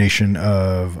impersonation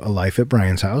of A Life at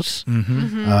Brian's House,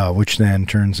 which then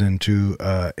turns into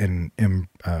an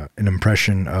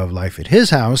impression of life at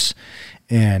his house.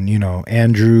 And,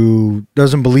 Andrew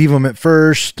doesn't believe him at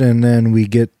first, and then we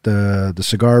get the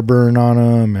cigar burn on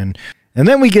him, and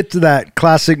then we get to that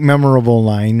classic memorable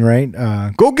line, right?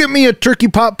 Go get me a turkey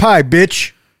pot pie,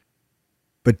 bitch.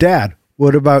 But Dad,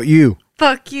 what about you?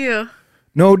 Fuck you.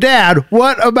 No, Dad,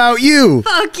 what about you?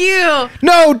 Fuck you.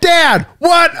 No, Dad,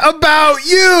 what about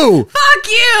you?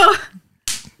 Fuck you.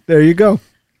 There you go.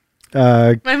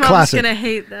 My mom's classic. gonna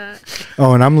hate that.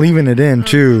 Oh, and I'm leaving it in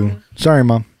too. Sorry,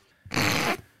 Mom.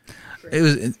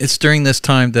 It's during this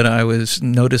time that I was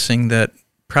noticing that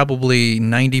probably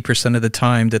 90% of the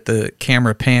time that the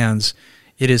camera pans,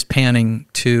 it is panning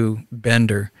to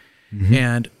Bender.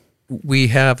 And we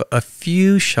have a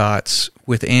few shots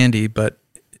with Andy, but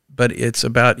it's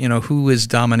about, who is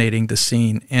dominating the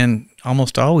scene. And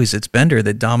almost always it's Bender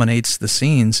that dominates the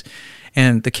scenes.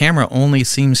 And the camera only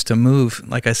seems to move,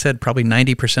 like I said, probably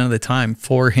 90% of the time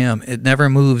for him. It never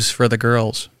moves for the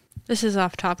girls. This is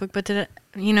off topic, but did it?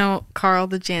 Carl,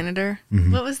 the janitor.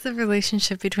 What was the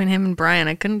relationship between him and Brian?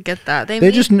 I couldn't get that.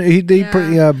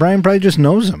 Brian probably just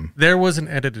knows him. There was an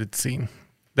edited scene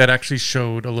that actually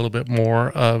showed a little bit more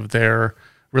of their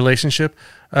relationship.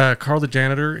 Carl the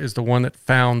janitor is the one that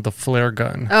found the flare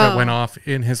gun that went off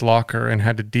in his locker and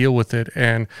had to deal with it,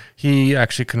 and he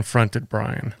actually confronted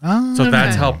Brian. So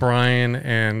that's how Brian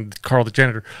and Carl the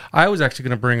janitor. I was actually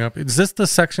going to bring up, is this the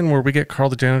section where we get Carl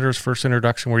the janitor's first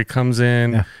introduction, where he comes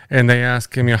in and they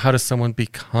ask him, how does someone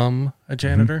become a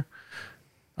janitor?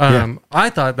 I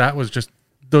thought that was just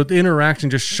the interaction,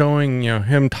 just showing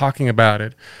him talking about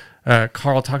it.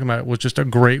 Carl talking about it was just a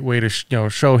great way to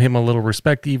show him a little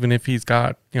respect, even if he's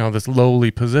got this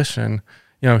lowly position.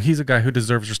 He's a guy who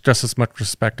deserves just as much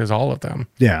respect as all of them.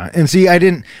 Yeah, and see, I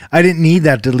didn't need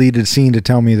that deleted scene to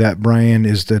tell me that Brian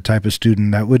is the type of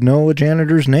student that would know a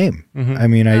janitor's name. I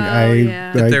mean,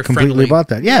 I they're completely friendly. bought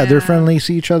that. Yeah, they're friendly,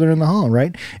 see each other in the hall,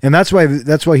 right? And that's why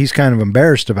he's kind of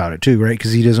embarrassed about it too, right?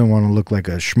 Because he doesn't want to look like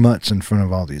a schmutz in front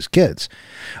of all these kids.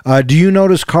 Do you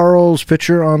notice Carl's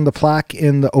picture on the plaque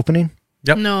in the opening?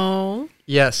 Yep. No.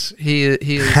 Yes, he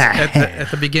is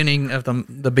at the beginning of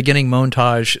the beginning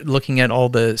montage, looking at all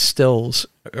the stills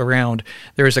around.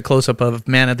 There is a close up of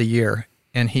Man of the Year,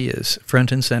 and he is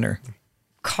front and center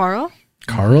Carl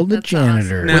the That's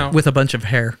janitor. Now, with a bunch of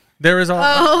hair. there's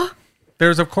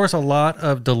of course a lot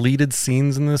of deleted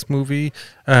scenes in this movie.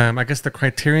 I guess the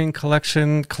Criterion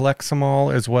Collection collects them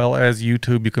all, as well as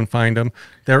YouTube. You can find them.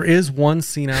 There is one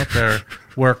scene out there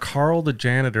where Carl the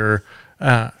janitor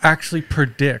actually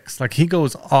predicts, like he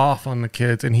goes off on the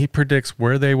kids and he predicts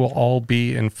where they will all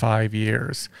be in 5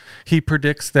 years. He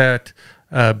predicts that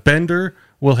Bender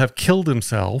will have killed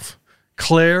himself,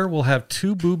 Claire will have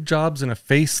 2 boob jobs and a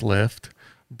facelift,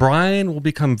 Brian will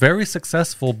become very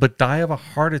successful but die of a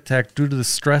heart attack due to the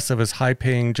stress of his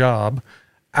high-paying job,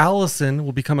 Allison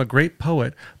will become a great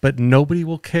poet, but nobody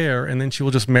will care, and then she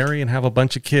will just marry and have a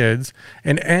bunch of kids.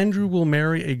 And Andrew will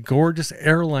marry a gorgeous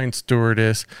airline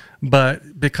stewardess,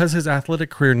 but because his athletic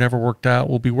career never worked out,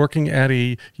 will be working at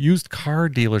a used car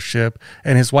dealership,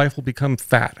 and his wife will become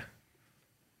fat.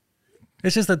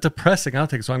 It's just a depressing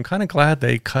outtake, so I'm kind of glad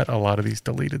they cut a lot of these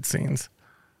deleted scenes.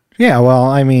 Yeah, well,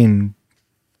 I mean,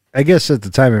 I guess at the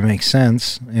time it makes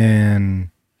sense, and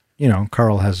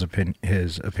Carl has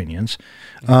his opinions,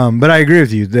 but I agree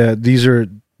with you that these are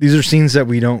scenes that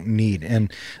we don't need.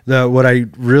 And what I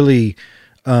really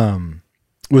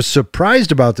was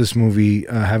surprised about this movie,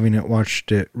 having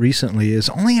watched it recently, is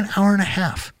only an hour and a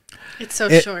half. It's so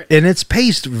short, and it's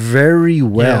paced very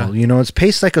well. Yeah. It's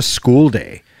paced like a school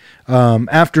day.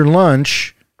 After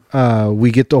lunch, we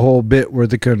get the whole bit where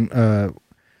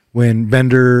when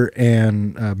Bender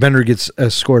gets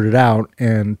escorted out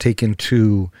and taken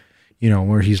to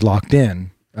where he's locked in,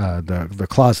 the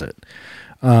closet.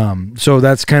 So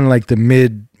that's kind of like the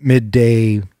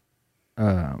midday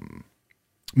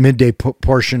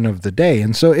portion of the day.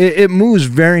 And so it moves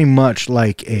very much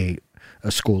like a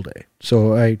school day.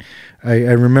 So I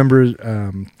remember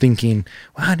thinking,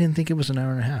 wow, I didn't think it was an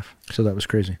hour and a half. So that was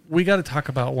crazy. We got to talk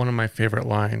about one of my favorite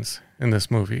lines in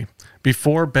this movie.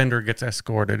 Before Bender gets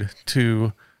escorted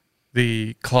to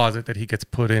the closet that he gets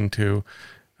put into,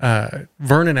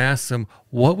 Vernon asks him,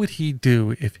 what would he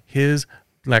do if his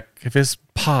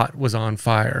pot was on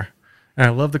fire? And I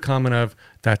love the comment of,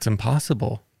 that's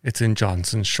impossible. It's in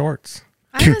Johnson's shorts.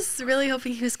 I was really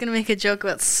hoping he was going to make a joke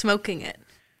about smoking it.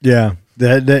 Yeah.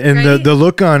 The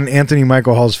look on Anthony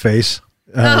Michael Hall's face.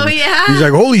 He's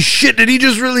like, holy shit, did he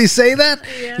just really say that?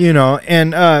 Yeah.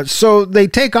 And so they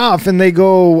take off and they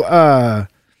go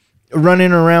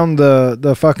running around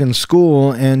the fucking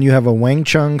school, and you have a Wang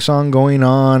Chung song going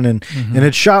on, and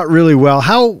it's shot really well.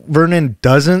 How Vernon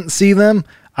doesn't see them,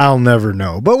 I'll never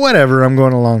know. But whatever, I'm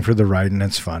going along for the ride, and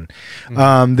it's fun.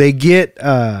 They get,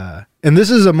 and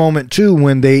this is a moment too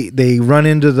when they run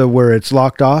into where it's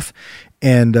locked off,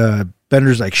 and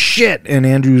Bender's like, shit, and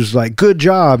Andrew's like, good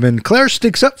job, and Claire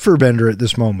sticks up for Bender at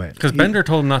this moment. Because Bender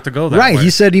told him not to go that way. Right, he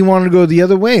said he wanted to go the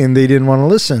other way, and they didn't want to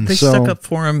listen. They stuck up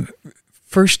for him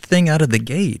first thing out of the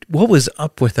gate. What was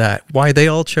up with that? Why they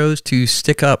all chose to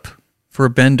stick up for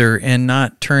Bender and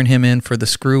not turn him in for the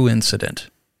screw incident?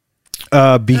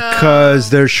 Because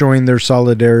they're showing their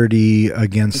solidarity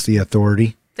against the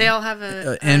authority. They all have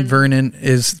And Vernon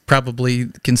is probably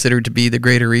considered to be the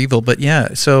greater evil. But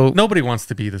yeah, so Nobody wants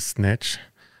to be the snitch.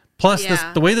 Plus,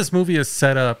 Yeah. the way this movie is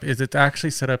set up is it's actually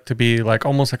set up to be like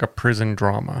almost like a prison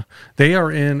drama. They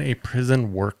are in a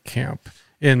prison work camp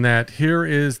in that here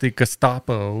is the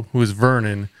Gestapo, who is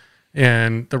Vernon,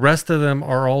 and the rest of them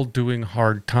are all doing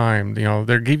hard time. You know,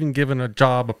 they're even given a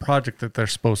job, a project that they're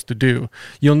supposed to do.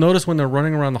 You'll notice when they're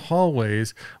running around the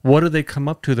hallways, what do they come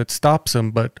up to that stops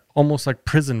them, but almost like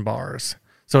prison bars.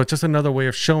 So it's just another way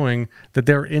of showing that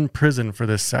they're in prison for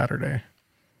this Saturday.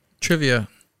 trivia.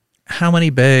 How many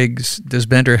bags does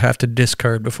Bender have to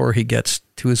discard before he gets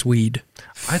to his weed?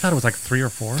 I thought it was like 3 or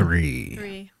 4. 3.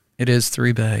 3. It is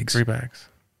 3 bags. 3 bags.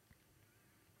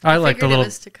 I like the Figured little. it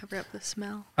was to cover up the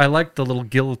smell. I like the little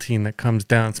guillotine that comes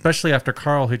down, especially after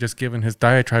Carl had just given his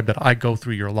diatribe that I go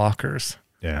through your lockers.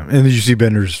 Yeah. And did you see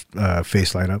Bender's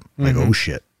face light up? Like, oh,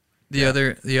 shit. The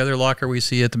other locker we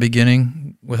see at the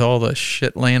beginning with all the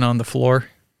shit laying on the floor,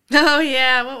 Oh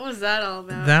yeah, what was that all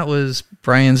about? that was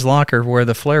Brian's locker where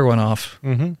the flare went off.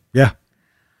 Mm-hmm. Yeah.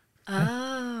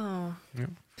 Oh,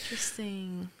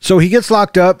 interesting. So he gets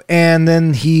locked up and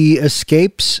then he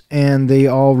escapes and they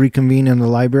all reconvene in the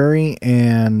library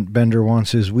and Bender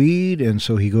wants his weed and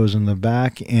so he goes in the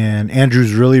back and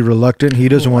Andrew's really reluctant. He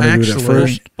doesn't want to do it at actually-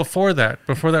 first. Before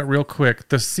that, real quick,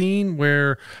 the scene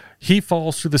where he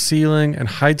falls through the ceiling and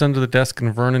hides under the desk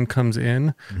and Vernon comes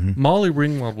in, Molly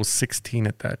Ringwald was 16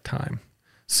 at that time.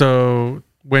 So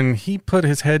when he put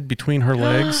his head between her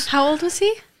legs... How old was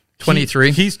he?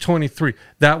 23. He's 23.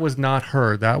 That was not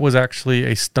her. That was actually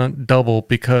a stunt double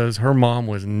because her mom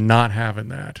was not having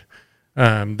that.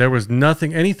 There was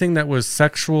anything that was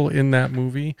sexual in that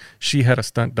movie, she had a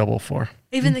stunt double for.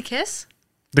 Even the kiss?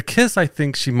 The kiss, I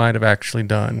think she might have actually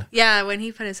done. Yeah, when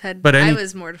he put his head. But I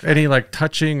was mortified. any like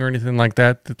touching or anything like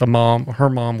that her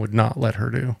mom would not let her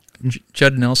do.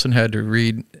 Judd Nelson had to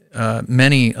read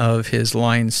many of his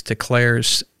lines to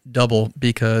Claire's double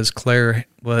because Claire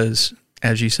was,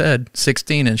 as you said,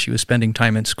 16 and she was spending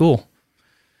time in school.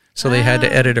 So they had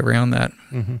to edit around that.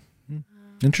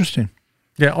 Interesting.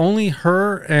 Yeah, only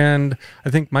her and I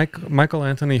think Michael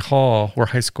Anthony Hall were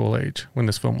high school age when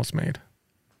this film was made.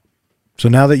 So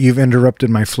now that you've interrupted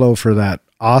my flow for that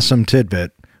awesome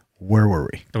tidbit, where were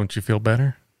we? Don't you feel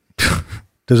better?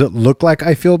 Does it look like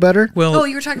I feel better? Well, Oh,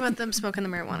 you were talking about them smoking the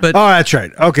marijuana. But- Oh, that's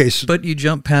right. Okay. So, but you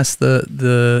jump past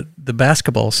the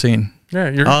basketball scene. Yeah,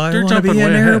 you're I want to jumping be way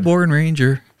an ahead. airborne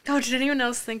ranger. Oh, did anyone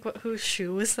else think whose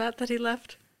shoe was that he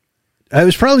left? it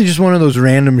was probably just one of those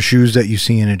random shoes that you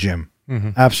see in a gym.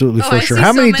 Absolutely, Oh, for I sure. see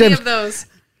How so many many times of those.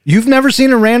 you've never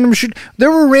seen a random shoe?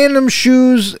 There were random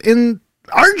shoes in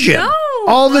our gym No,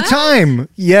 all the what? time.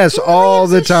 Yes, Who all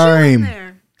leaves the a shoe in time. there?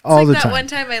 It's All like the that time. one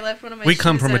time I left one of my We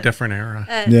come shoes from a at- different era.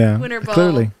 at Yeah, Winter Ball.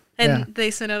 clearly. And Yeah.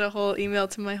 they sent out a whole email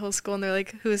to my whole school, and they're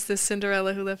like, "Who's this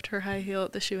Cinderella who left her high heel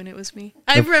at the shoe?" And it was me.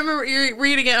 I remember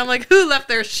reading it. I'm like, "Who left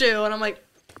their shoe?" And I'm like,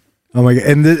 Oh my god!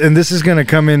 And this is going to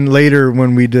come in later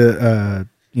when we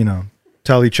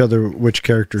tell each other which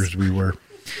characters we were.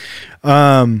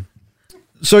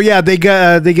 So yeah, they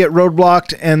get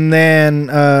roadblocked, and then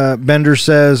Bender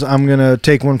says, "I'm gonna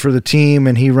take one for the team,"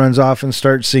 and he runs off and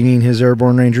starts singing his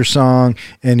Airborne Ranger song,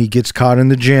 and he gets caught in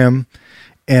the gym,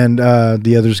 and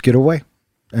the others get away,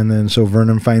 and then so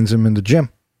Vernon finds him in the gym.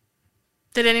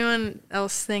 "Did anyone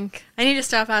else think?" I need to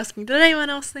stop asking. Did anyone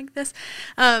else think this?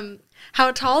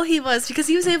 How tall he was because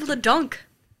he was able to dunk.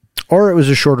 Or it was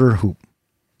a shorter hoop.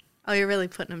 Oh, you're really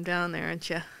putting him down there, aren't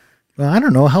you? Well, I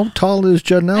don't know how tall is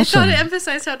Judd I Nelson. thought it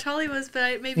emphasized how tall he was,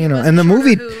 but maybe You it know, was and a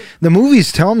shorter hoop. the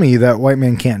movies tell me that white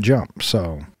men can't jump.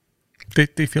 So, Do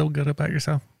you feel good about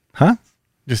yourself? huh?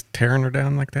 Just tearing her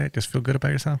down like that? Just feel good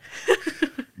about yourself?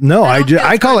 No, I don't feel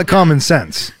I call it common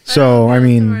sense. So, I know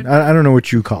mean, the word. I don't know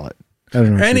what you call it. I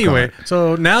don't know. What you call Anyway, it.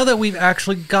 so now that we've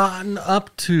actually gotten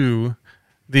up to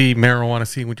the marijuana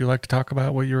scene, would you like to talk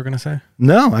about what you were going to say?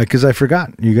 No, because I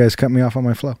forgot. You guys cut me off on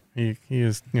my flow. He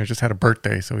is, just had a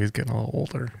birthday, so he's getting a little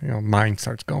older. Mine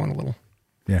starts going a little.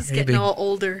 Yeah. He's getting all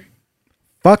older.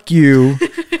 Fuck you.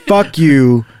 Fuck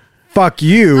you. Fuck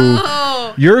you.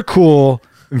 Oh, You're cool.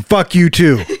 And fuck you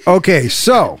too. Okay,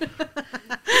 so.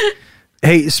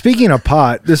 Hey, speaking of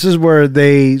pot, this is where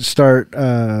they start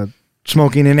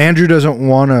smoking, and Andrew doesn't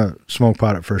want to smoke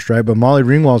pot at first, right? But Molly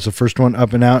Ringwald's the first one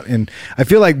up and out, and I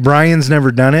feel like Brian's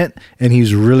never done it, and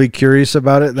he's really curious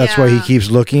about it. That's why he Yeah.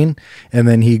 keeps looking, and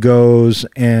then he goes,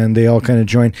 and they all kind of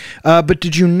join. But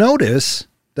did you notice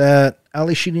that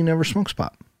Ali Sheedy never smokes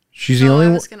pot? She's the I only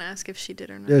one. was gonna ask if she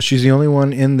did or not. Yeah, she's the only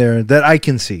one in there that I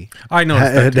can see. I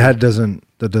noticed that too.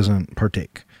 That doesn't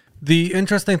partake. The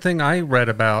interesting thing I read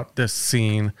about this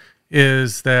scene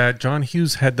is that John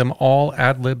Hughes had them all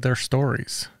ad-lib their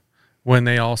stories. When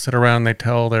they all sit around, they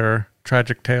tell their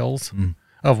tragic tales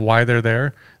of why they're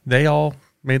there. They all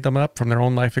made them up from their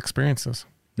own life experiences.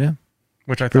 Yeah.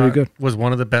 Which I Pretty thought good. was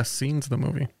one of the best scenes of the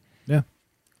movie. Yeah.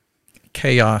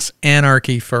 Chaos,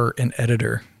 anarchy for an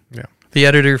editor. Yeah. The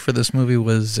editor for this movie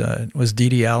was Dee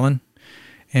Dee Allen,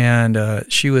 and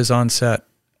she was on set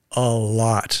a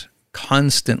lot,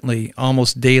 constantly,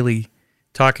 almost daily,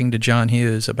 talking to John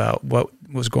Hughes about what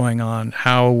was going on,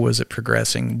 how was it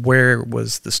progressing, where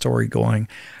was the story going,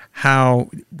 how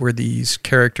were these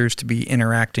characters to be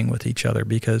interacting with each other,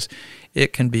 because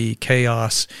it can be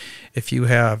chaos if you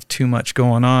have too much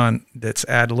going on that's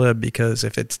ad-lib, because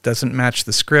if it doesn't match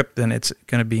the script, then it's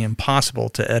going to be impossible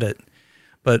to edit.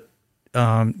 But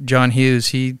John Hughes,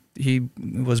 he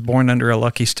was born under a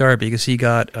lucky star because he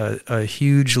got a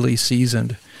hugely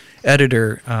seasoned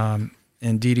editor,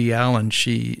 and Dee Dee Allen.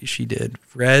 She did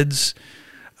Reds.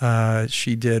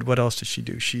 She did, what else did she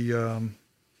do? She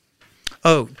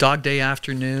Dog Day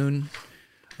Afternoon,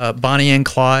 Bonnie and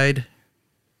Clyde,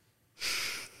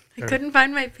 I couldn't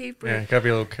find my paper. Yeah, gotta be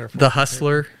a little careful. The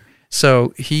Hustler.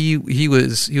 So he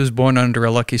was born under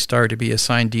a lucky star to be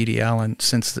assigned Dee Dee Allen,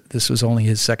 since this was only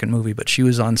his second movie, but she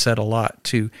was on set a lot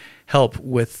to help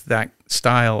with that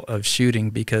style of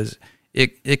shooting, because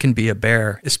it can be a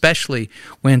bear, especially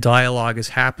when dialogue is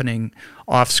happening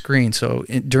off screen. So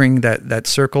during that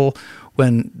circle,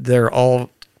 when they're all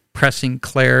pressing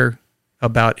Claire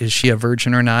about is she a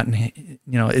virgin or not, and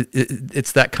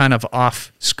it's that kind of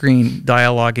off-screen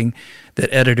dialoguing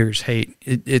that editors hate.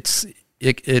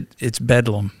 It's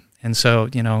bedlam, and so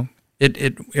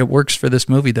it works for this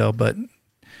movie though. But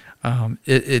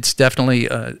it's definitely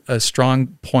a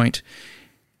strong point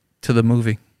to the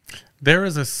movie. There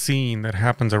is a scene that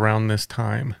happens around this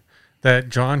time that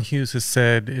John Hughes has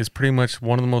said is pretty much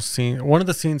one of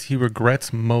the scenes he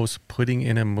regrets most putting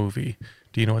in a movie.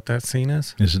 Do you know what that scene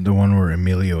is? Is it the one where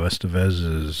Emilio Estevez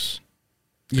is?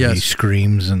 Yes. He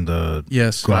screams and the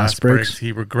glass breaks.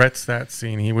 He regrets that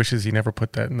scene. He wishes he never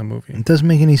put that in the movie. It doesn't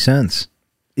make any sense.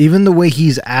 Even the way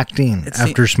he's acting It's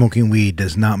after smoking weed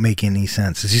does not make any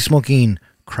sense. Is he smoking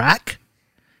crack?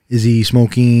 Is he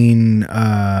smoking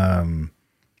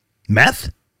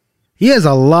meth? He has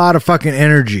a lot of fucking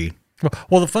energy.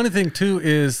 Well, the funny thing, too,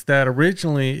 is that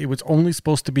originally it was only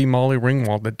supposed to be Molly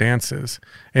Ringwald that dances,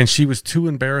 and she was too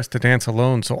embarrassed to dance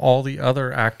alone, so all the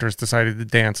other actors decided to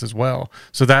dance as well.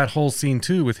 So that whole scene,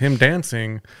 too, with him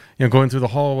dancing, going through the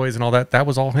hallways and all that, that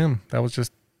was all him. That was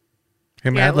just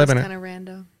him Yeah, it was ad-libbing kind of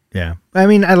random. Yeah. I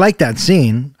mean, I like that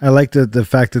scene. I like the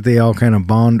fact that they all kind of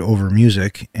bond over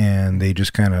music and they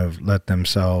just kind of let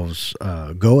themselves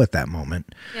go at that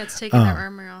moment. Yeah, it's taking their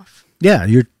armor off. Yeah,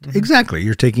 exactly.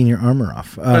 You're taking your armor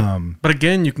off. But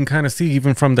again, you can kind of see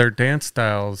even from their dance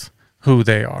styles who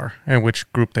they are and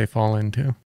which group they fall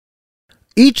into.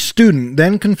 Each student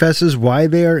then confesses why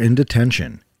they are in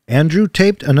detention. Andrew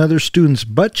taped another student's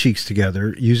butt cheeks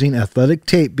together using athletic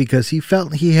tape because he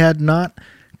felt he had not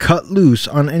cut loose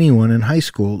on anyone in high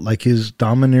school like his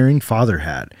domineering father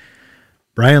had.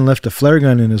 Brian left a flare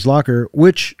gun in his locker,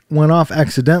 which went off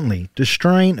accidentally,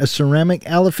 destroying a ceramic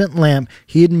elephant lamp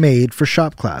he had made for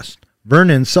shop class.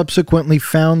 Vernon subsequently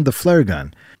found the flare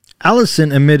gun.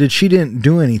 Allison admitted she didn't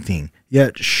do anything,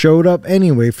 yet showed up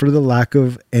anyway for the lack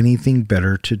of anything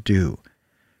better to do.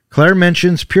 Claire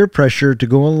mentions peer pressure to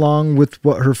go along with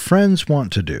what her friends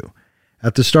want to do.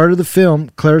 At the start of the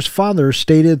film, Claire's father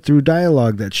stated through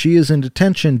dialogue that she is in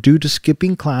detention due to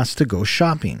skipping class to go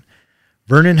shopping.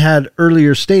 Vernon had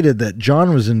earlier stated that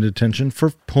John was in detention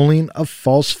for pulling a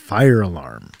false fire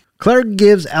alarm. Claire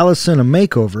gives Allison a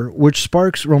makeover, which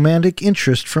sparks romantic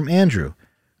interest from Andrew.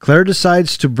 Claire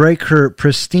decides to break her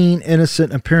pristine,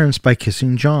 innocent appearance by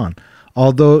kissing John,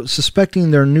 although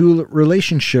suspecting their new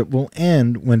relationship will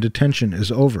end when detention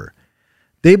is over.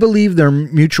 They believe their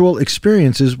mutual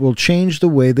experiences will change the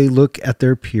way they look at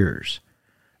their peers.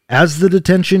 As the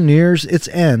detention nears its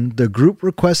end, the group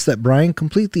requests that Brian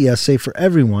complete the essay for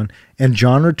everyone, and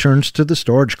John returns to the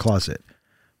storage closet.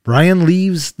 Brian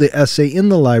leaves the essay in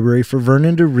the library for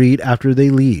Vernon to read after they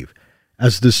leave.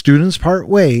 As the students part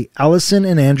way, Allison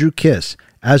and Andrew kiss,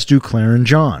 as do Claire and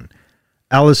John.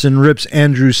 Allison rips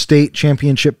Andrew's state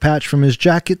championship patch from his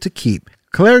jacket to keep.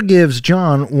 Claire gives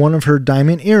John one of her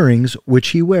diamond earrings, which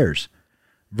he wears.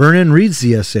 Vernon reads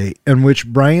the essay, in which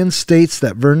Brian states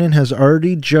that Vernon has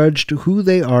already judged who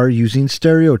they are using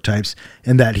stereotypes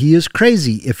and that he is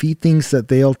crazy if he thinks that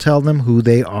they'll tell them who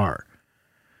they are.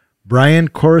 Brian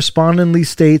correspondingly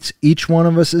states each one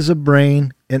of us is a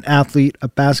brain, an athlete, a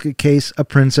basket case, a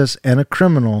princess, and a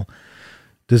criminal.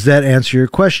 Does that answer your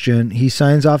question? He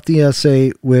signs off the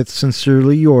essay with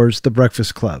sincerely yours, The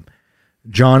Breakfast Club.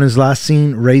 John is last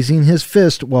seen raising his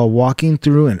fist while walking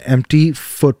through an empty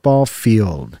football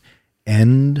field.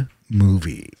 End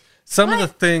movie. Some of the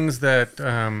things that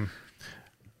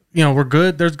were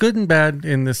good. There's good and bad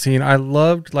in this scene. I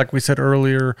loved, like we said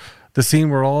earlier, the scene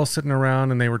where all sitting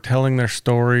around and they were telling their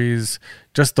stories,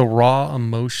 just the raw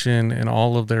emotion in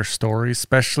all of their stories,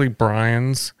 especially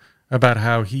Brian's, about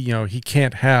how he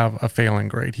can't have a failing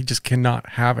grade. He just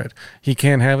cannot have it. He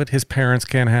can't have it. His parents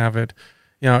can't have it.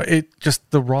 It just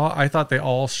the raw. I thought they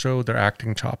all showed their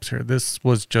acting chops here. This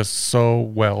was just so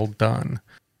well done.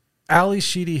 Ali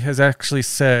Sheedy has actually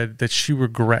said that she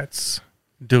regrets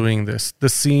doing this. The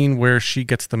scene where she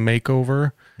gets the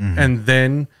makeover and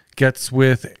then gets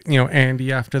with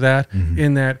Andy after that,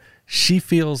 in that she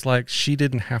feels like she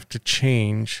didn't have to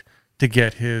change to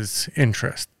get his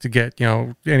interest, to get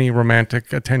any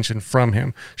romantic attention from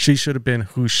him. She should have been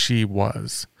who she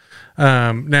was.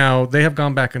 Now they have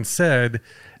gone back and said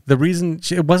the reason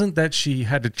it wasn't that she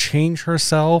had to change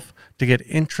herself to get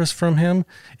interest from him.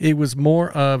 It was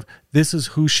more of this is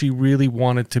who she really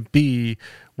wanted to be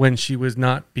when she was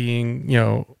not being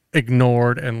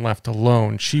ignored and left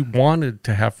alone. She wanted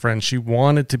to have friends. She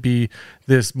wanted to be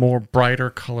this more brighter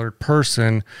colored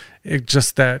person. It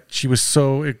just that she was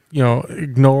so,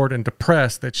 ignored and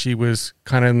depressed that she was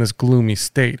kind of in this gloomy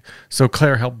state. So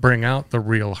Claire helped bring out the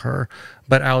real her.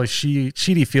 But Ali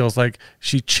Sheedy feels like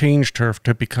she changed her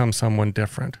to become someone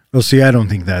different. Well, see, I don't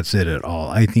think that's it at all.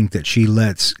 I think that she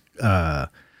lets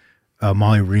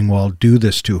Molly Ringwald do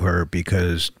this to her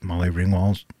because Molly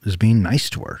Ringwald is being nice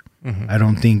to her. I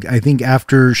think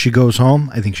after she goes home,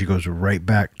 I think she goes right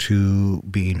back to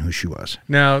being who she was.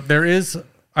 Now,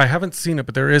 I haven't seen it,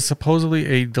 but there is supposedly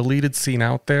a deleted scene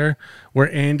out there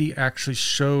where Andy actually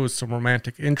shows some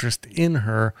romantic interest in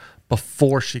her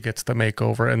before she gets the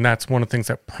makeover, and that's one of the things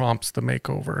that prompts the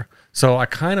makeover. So I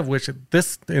kind of wish in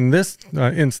this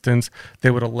instance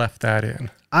they would have left that in.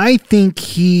 I think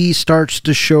he starts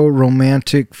to show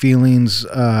romantic feelings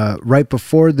right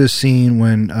before this scene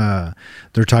when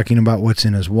they're talking about what's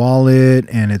in his wallet,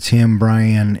 and it's him,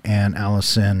 Brian, and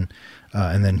Allison,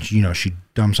 and then she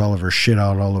dumps all of her shit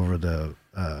out all over the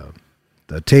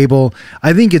table.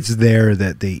 I think it's there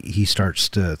that he starts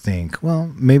to think,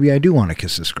 well, maybe I do want to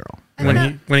kiss this girl.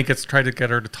 When he gets tried to get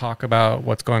her to talk about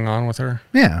what's going on with her.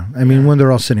 Yeah, I mean when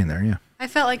they're all sitting there, yeah. I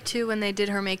felt like too when they did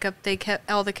her makeup,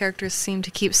 all the characters seemed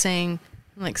to keep saying,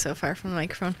 I'm like so far from the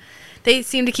microphone. They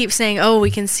seemed to keep saying, "Oh,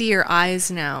 we can see your eyes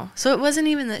now." So it wasn't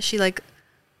even that she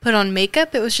put on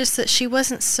makeup. It was just that she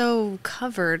wasn't so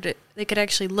covered. They could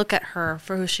actually look at her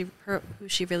for who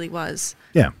she really was.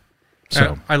 Yeah.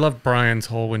 So I love Brian's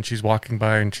whole when she's walking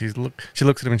by and she looks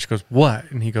at him and she goes, "What?"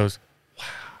 And he goes,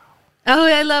 "Oh,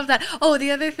 I love that." Oh,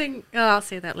 the other thing. Oh, I'll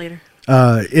say that later.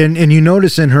 And you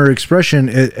notice in her expression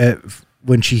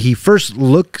when he first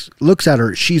looks at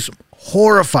her, she's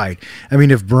horrified. I mean,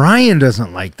 if Brian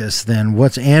doesn't like this, then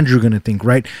what's Andrew going to think,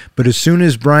 right? But as soon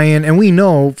as Brian, and we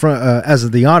know as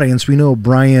the audience, we know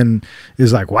Brian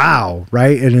is like, wow,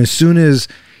 right? And as soon as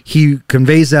he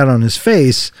conveys that on his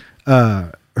face,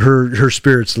 her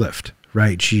spirits lift,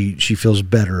 right? She feels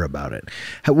better about it.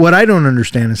 What I don't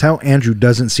understand is how Andrew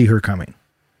doesn't see her coming.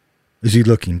 Is he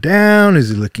looking down? Is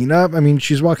he looking up? I mean,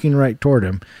 she's walking right toward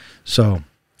him. So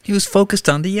he was focused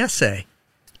on the essay.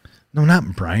 No,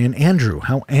 not Brian. Andrew.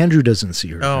 How Andrew doesn't see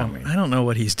her coming. I don't know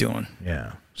what he's doing.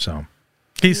 Yeah. So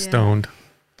he's stoned.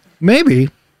 Maybe.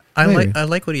 I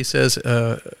like what he says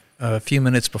a few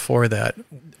minutes before that.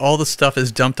 All the stuff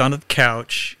is dumped onto the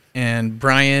couch, and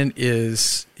Brian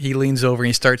he leans over and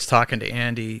he starts talking to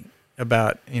Andy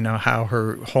about how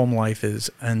her home life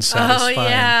is unsatisfying. Oh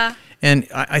yeah. And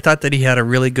I thought that he had a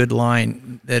really good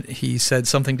line that he said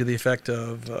something to the effect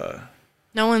of,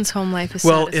 "No one's home life is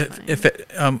satisfying." If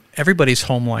everybody's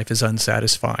home life is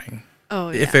unsatisfying.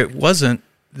 Oh yeah. If it wasn't,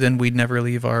 then we'd never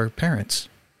leave our parents.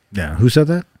 Yeah. Who said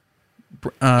that?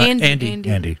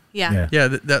 Andy. Yeah. Yeah.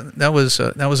 That was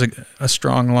a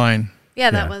strong line.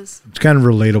 Yeah, that was. It's kind of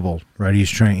relatable, right?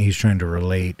 He's trying to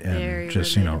relate, and very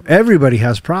just relatable. Everybody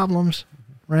has problems,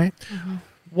 right? Mm-hmm.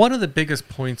 One of the biggest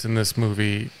points in this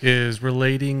movie is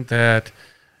relating that,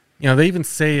 they even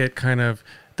say it kind of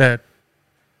that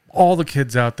all the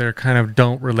kids out there kind of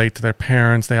don't relate to their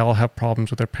parents. They all have problems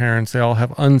with their parents. They all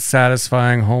have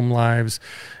unsatisfying home lives.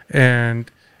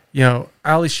 And,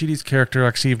 Ali Sheedy's character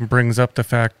actually even brings up the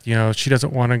fact, she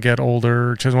doesn't want to get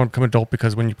older. She doesn't want to become adult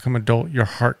because when you become adult, your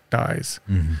heart dies.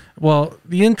 Mm-hmm. Well,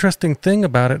 the interesting thing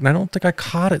about it, and I don't think I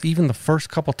caught it even the first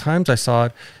couple times I saw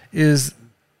it, is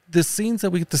the scenes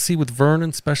that we get to see with Vernon,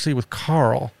 especially with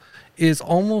Carl, is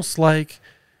almost like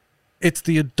it's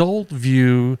the adult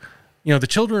view. The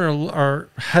children are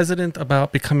hesitant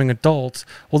about becoming adults.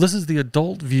 Well, this is the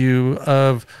adult view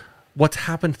of what's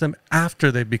happened to them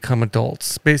after they become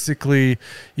adults. Basically,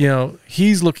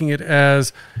 he's looking at it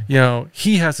as,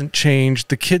 he hasn't changed,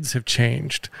 the kids have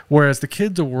changed. Whereas the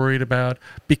kids are worried about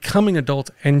becoming adults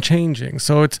and changing.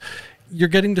 So you're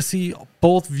getting to see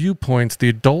both viewpoints, the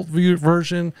adult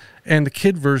version and the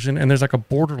kid version, and there's like a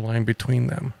borderline between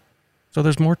them. So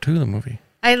there's more to the movie.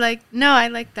 I like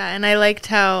that. And I liked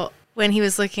how when he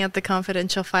was looking at the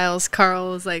confidential files,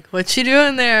 Carl was like, "What's she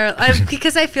doing there?"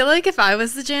 Because I feel like if I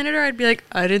was the janitor, I'd be like,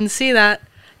 "I didn't see that."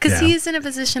 Because he's in a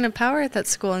position of power at that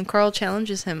school, and Carl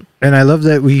challenges him. And I love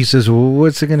that he says, "Well,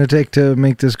 what's it going to take to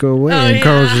make this go away?" And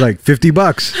Carl's like,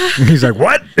 $50. And he's like,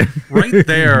 "What?" Right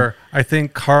there, I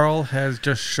think Carl has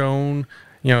just shown,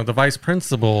 the vice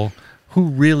principal who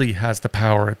really has the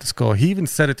power at the school. He even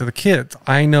said it to the kids.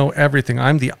 "I know everything.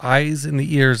 I'm the eyes and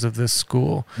the ears of this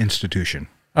school." Institution.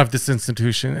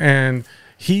 And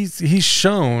he's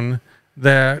shown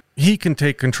that he can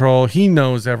take control. He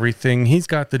knows everything. He's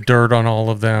got the dirt on all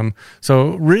of them.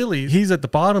 So really, he's at the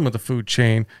bottom of the food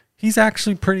chain. He's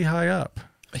actually pretty high up.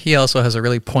 He also has a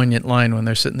really poignant line when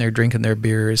they're sitting there drinking their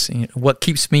beers. What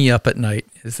keeps me up at night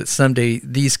is that someday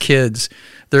these kids,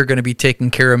 they're going to be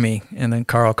taking care of me. And then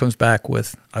Carl comes back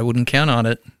with, "I wouldn't count on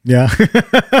it." Yeah.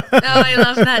 I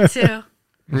love that too.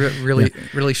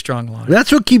 Really strong line. That's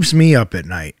what keeps me up at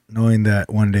night, knowing that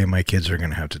one day my kids are going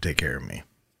to have to take care of me.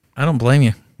 I don't blame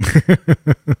you.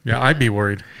 Yeah, I'd be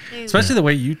worried. Especially the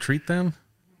way you treat them.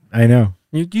 I know.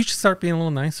 You should start being a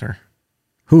little nicer.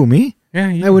 Who, me? Yeah,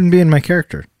 you. I wouldn't be in my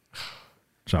character.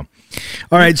 So,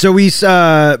 all right. So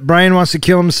Brian wants to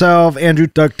kill himself. Andrew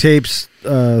duct tapes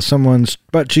someone's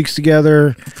butt cheeks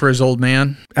together for his old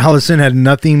man. Allison had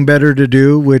nothing better to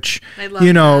do, which I love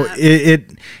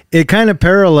that. it kind of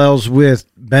parallels with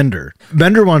Bender.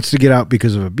 Bender wants to get out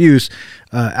because of abuse.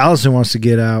 Allison wants to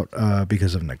get out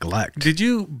because of neglect. Did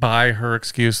you buy her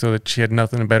excuse though that she had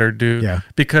nothing better to do? Yeah.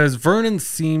 Because Vernon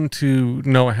seemed to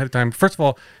know ahead of time. First of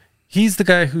all, he's the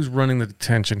guy who's running the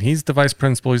detention. He's the vice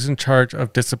principal. He's in charge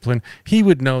of discipline. He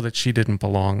would know that she didn't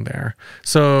belong there.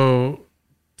 So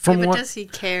But does he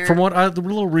care? From the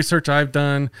little research I've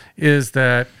done is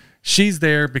that she's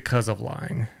there because of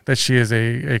lying, that she is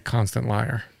a constant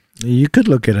liar. You could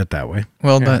look at it that way.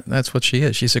 Well, that's what she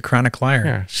is. She's a chronic liar.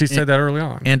 Yeah, she said that early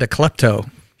on. And a klepto.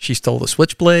 She stole the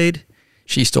switchblade.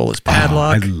 She stole his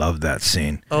padlock. I love that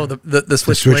scene. Oh, the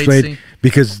switchblade scene?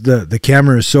 Because the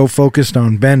camera is so focused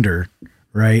on Bender,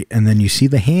 right? And then you see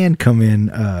the hand come in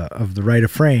of the right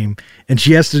of frame, and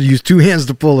she has to use two hands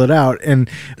to pull it out. And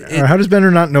how does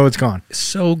Bender not know it's gone?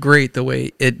 So great the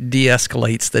way it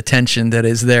de-escalates the tension that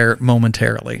is there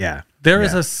momentarily. Yeah. There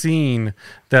is a scene,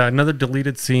 another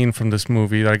deleted scene from this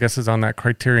movie that I guess is on that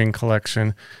Criterion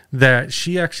Collection, that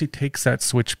she actually takes that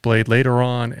switchblade later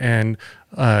on and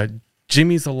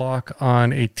Jimmy's a lock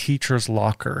on a teacher's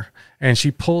locker, and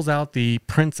she pulls out the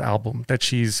Prince album that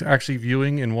she's actually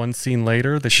viewing in one scene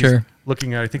later that she's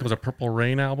looking at. I think it was a Purple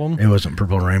Rain album. It wasn't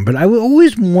Purple Rain, but I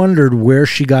always wondered where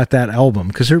she got that album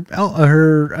because her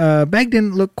bag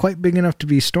didn't look quite big enough to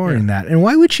be storing that. And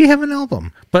why would she have an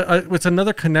album? But it's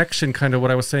another connection, kind of what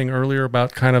I was saying earlier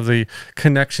about kind of the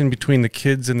connection between the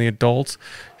kids and the adults.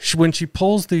 When she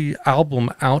pulls the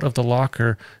album out of the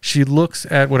locker, she looks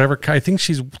at whatever. I think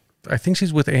she's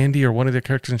with Andy or one of the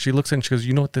characters, and she looks at it and she goes,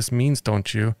 "You know what this means,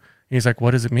 don't you?" And he's like,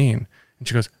 "What does it mean?" And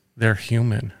she goes, "They're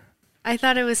human." I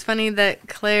thought it was funny that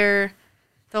Claire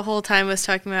the whole time was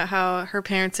talking about how her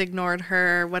parents ignored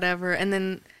her or whatever, and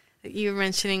then you were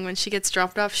mentioning when she gets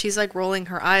dropped off, she's like rolling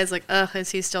her eyes like, "Ugh,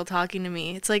 is he still talking to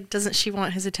me?" It's like, doesn't she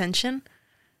want his attention?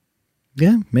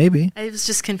 Yeah, maybe. I was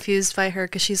just confused by her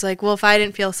because she's like, "Well, if I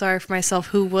didn't feel sorry for myself,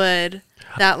 who would?"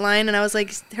 That line, and I was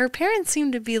like, her parents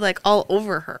seem to be like all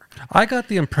over her. I got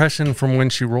the impression from when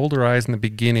she rolled her eyes in the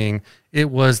beginning, it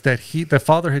was that the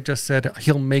father had just said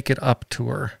he'll make it up to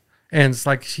her. And it's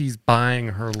like she's buying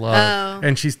her love,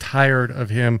 and she's tired of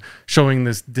him showing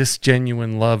this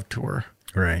disgenuine love to her.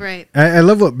 Right. I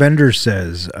love what Bender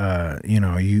says.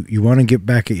 You want to get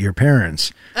back at your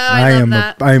parents. Oh, I love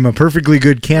that. I am a perfectly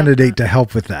good candidate to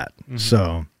help with that. Mm-hmm.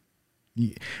 So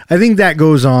I think that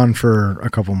goes on for a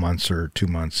couple months or 2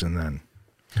 months, and then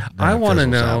I want to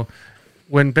know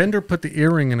when Bender put the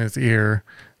earring in his ear,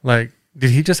 like,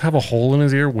 Did he just have a hole in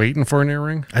his ear waiting for an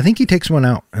earring? I think he takes one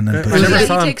out and then I puts never it. he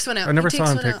saw him. takes one out. I never He saw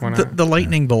takes him one take out. one The, out. the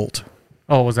lightning bolt.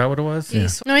 Oh, was that what it was?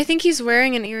 No, I think he's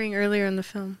wearing an earring earlier in the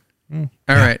film. All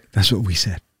right. That's what we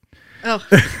said. Oh,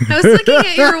 I was looking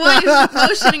at your wife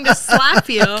motioning to slap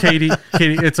you. Katie,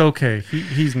 it's okay.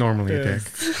 He's normally a dick.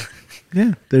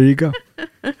 Yeah, there you go.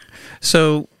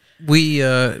 So we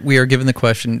are given the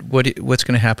question, what's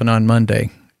going to happen on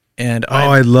Monday? And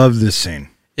I love this scene.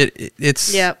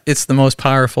 it's Yep. it's the most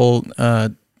powerful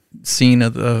scene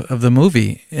of the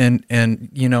movie, and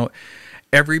you know,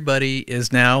 everybody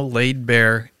is now laid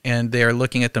bare, and they are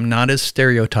looking at them not as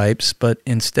stereotypes, but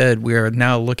instead we are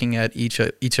now looking at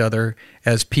each other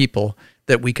as people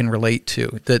that we can relate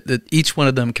to, that each one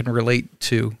of them can relate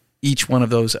to each one of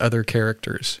those other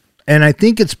characters. And I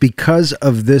think it's because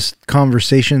of this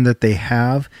conversation that they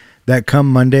have that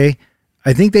come Monday,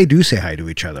 I think they do say hi to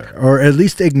each other, or at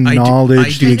least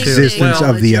acknowledge do the too. existence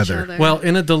of the other. Well,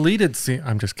 in a deleted scene,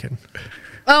 I'm just kidding.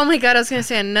 Oh my god, I was going to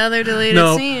say another deleted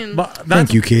scene. but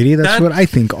Thank you, Katie. That's that- what I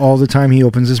think all the time he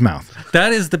opens his mouth.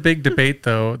 That is the big debate,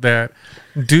 though. That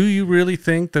do you really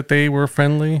think that they were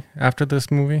friendly after this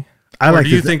movie? Or do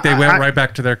you think they went right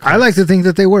back to their? I like to think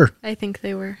that they were. I think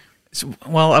they were. So,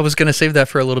 well, I was going to save that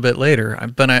for a little bit later,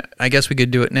 but I guess we could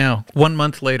do it now. 1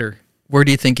 month later, where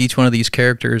do you think each one of these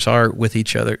characters are with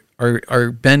each other?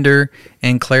 Are Bender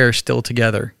and Claire still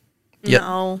together? Yep.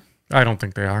 No. I don't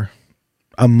think they are.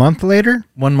 A month later?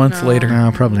 1 month No. later. No,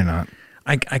 probably not.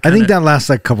 I I think that lasts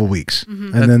like a couple weeks,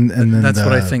 and then that's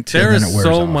what I think too. There and is then it wears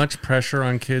so off. much pressure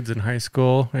on kids in high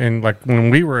school, and like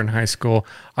when we were in high school,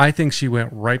 I think she went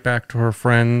right back to her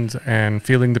friends and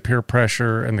feeling the peer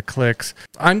pressure and the cliques.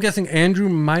 I'm guessing Andrew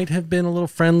might have been a little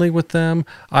friendly with them.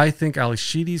 I think Ali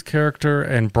Sheedy's character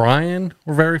and Brian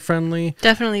were very friendly.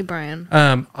 Definitely Brian.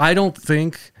 I don't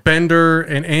think Bender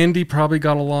and Andy probably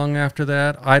got along after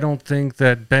that. I don't think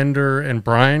that Bender and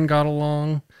Brian got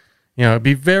along. You know, it'd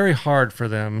be very hard for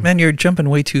them. Man, you're jumping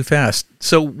way too fast.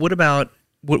 So what about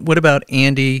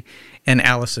Andy and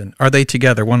Allison? Are they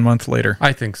together 1 month later?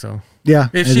 I think so. Yeah,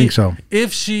 I think so.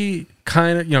 If she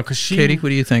kind of, because she, Katie, what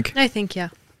do you think? I think, yeah.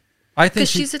 I think Because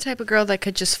she's the type of girl that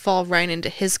could just fall right into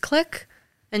his clique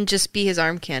and just be his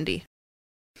arm candy.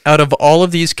 Out of all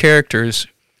of these characters,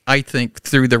 I think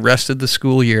through the rest of the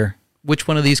school year, which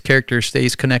one of these characters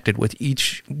stays connected with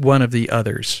each one of the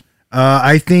others?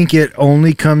 I think it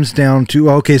only comes down to,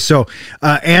 okay, so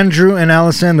Andrew and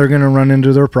Allison, they're going to run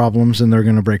into their problems and they're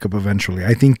going to break up eventually.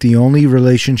 I think the only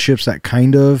relationships that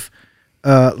kind of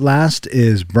last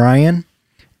is Brian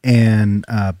and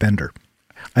Bender.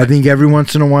 I think every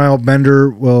once in a while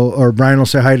Brian will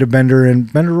say hi to Bender,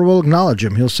 and Bender will acknowledge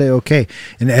him. He'll say okay.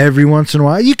 And every once in a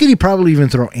while, you could probably even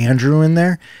throw Andrew in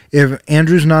there. If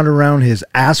Andrew's not around his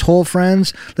asshole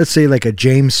friends, let's say like a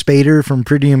James Spader from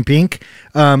Pretty in Pink,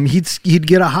 he'd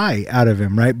get a hi out of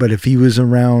him, right? But if he was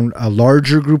around a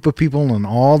larger group of people and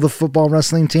all the football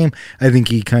wrestling team, I think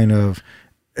he kind of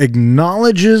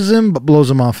acknowledges him but blows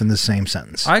him off in the same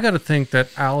sentence. I got to think that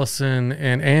Allison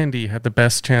and Andy had the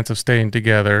best chance of staying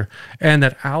together, and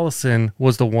that Allison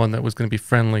was the one that was going to be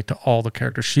friendly to all the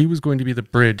characters. She was going to be the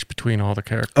bridge between all the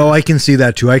characters. Oh, I can see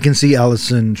that too. I can see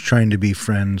Allison trying to be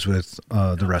friends with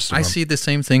the rest of I them. see the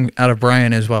same thing out of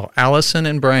Brian as well. Allison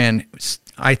and Brian,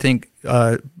 I think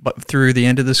but through the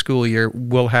end of the school year,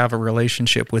 will have a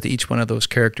relationship with each one of those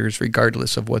characters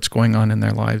regardless of what's going on in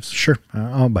their lives. Sure,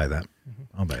 I'll buy that.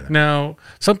 I'll buy that. Now,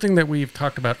 something that we've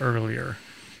talked about earlier,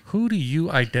 who do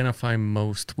you identify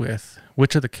most with?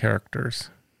 Which of the characters?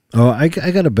 Oh, I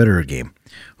got a better game.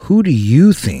 Who do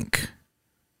you think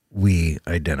we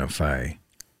identify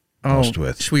most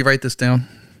with? Should we write this down?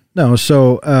 No,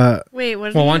 so Wait,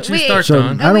 what? Well, why don't you wait. start, so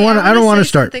Don? I don't want to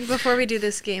start. Something before we do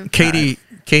this game. Katie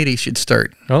should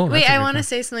start. Oh, Wait, that's a I good want to one.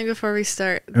 say something before we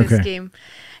start this Okay. game.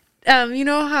 You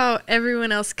know how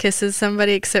everyone else kisses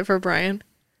somebody except for Brian?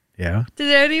 Yeah.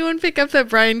 Did anyone pick up that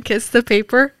Brian kissed the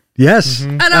paper? Yes.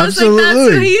 And I was like,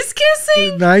 that's who he's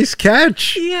kissing? Nice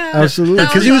catch. Yeah. Absolutely. That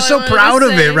Because he was all so I wanted to proud of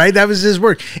say. it, right? That was his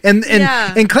work. And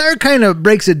Yeah. Claire kind of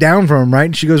breaks it down for him, right?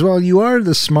 And she goes, well, you are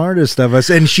the smartest of us.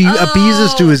 And she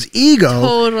appeases to his ego.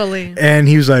 Totally. And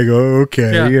he was like, oh,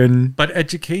 okay. Yeah. And But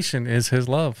education is his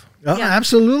love. oh, Yeah.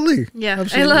 absolutely. Yeah, I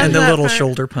Absolutely. love And the that little part.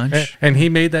 shoulder punch. And he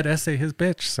made that essay his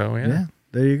bitch, so yeah. Yeah.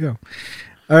 There you go.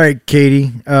 All right, Katie.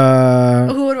 Who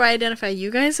do I identify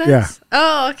you guys as? Yeah.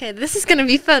 Oh, okay. This is gonna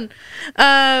be fun.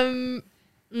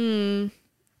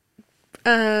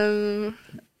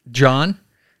 John?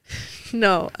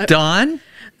 No. Don?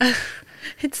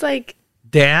 It's like,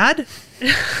 Dad?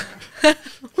 oh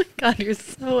my god, you're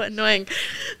so annoying.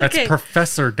 That's Okay.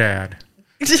 Professor Dad.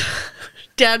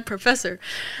 Dad professor.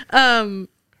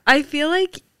 I I feel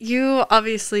like you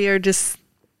obviously are just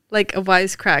like a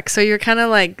wisecrack. So you're kind of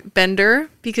like Bender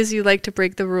because you like to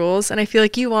break the rules. And I feel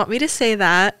like you want me to say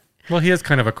that. Well, he is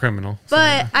kind of a criminal. So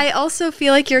But I also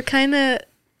feel like you're kind of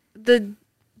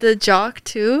the jock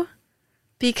too,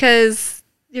 because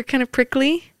you're kind of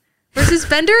prickly. Versus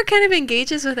Bender kind of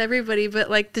engages with everybody, but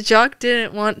like the jock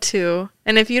didn't want to.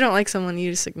 And if you don't like someone,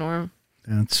 you just ignore them.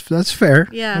 That's fair.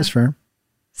 Yeah. That's fair.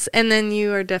 And then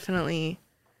you are definitely.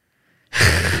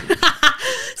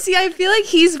 See, I feel like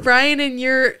he's Brian and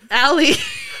you're Allie.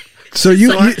 So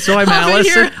So I'm Over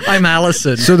Allison. here. I'm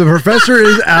Allison. so the professor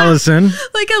is Allison.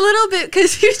 Like a little bit,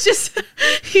 because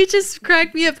you just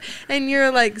crack me up, and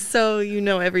you're like, so you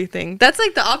know everything. That's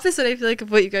like the opposite, I feel like, of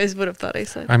what you guys would have thought I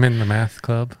said. I'm in the math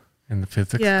club and the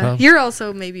physics Yeah, club. you're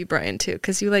also maybe Brian too,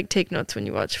 because you like take notes when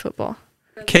you watch football.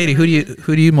 Katie, who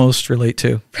do you most relate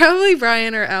to? Probably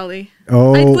Brian or Allie.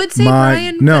 Oh, I would say my,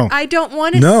 Brian, no. but I don't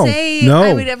want to No, say no,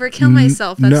 I would ever kill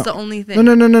myself. That's no. the only thing.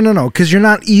 No, because you're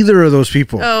not either of those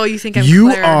people. Oh, you think I'm You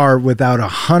Claire. are without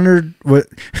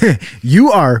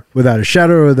you are without a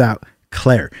shadow of a doubt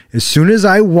Claire. As soon as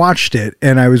I watched it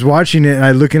and I was watching it and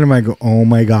I look at him, I go, oh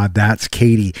my God, that's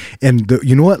Katie. And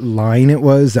you know what line it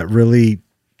was that really,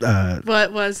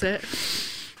 What was it?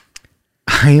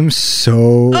 I am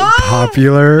so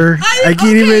popular. I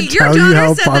can't even your tell you daughter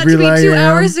how said popular that I to me 2 am.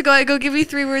 hours ago. I go, give me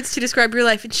 3 words to describe your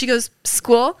life. And she goes,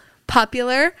 school,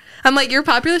 popular. I'm like, you're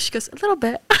popular? She goes, a little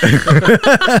bit.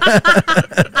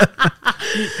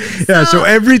 Yeah, so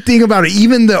everything about it,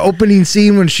 even the opening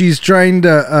scene when she's trying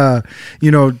to,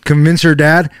 convince her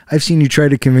dad. I've seen you try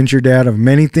to convince your dad of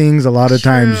many things. A lot of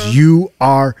times, you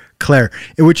are Claire,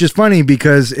 which is funny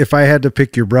because if I had to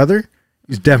pick your brother,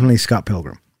 he's definitely Scott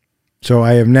Pilgrim. So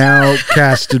I have now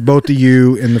casted both of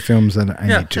you in the films that I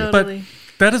Yeah, need to. Totally. But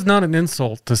that is not an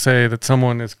insult to say that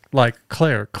someone is like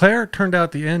Claire. Claire turned out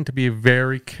at the end to be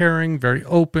very caring, very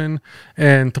open,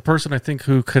 and the person I think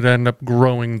who could end up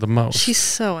growing the most. She's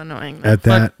so annoying. At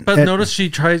that, But notice she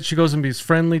goes and be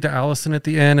friendly to Allison at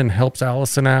the end and helps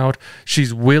Allison out.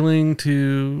 She's willing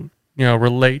to,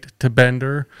 relate to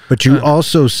Bender. but you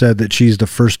also said that she's the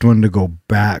first one to go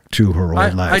back to her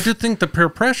old life. I do think the peer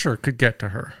pressure could get to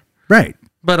her. Right.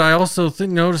 But I also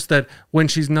notice that when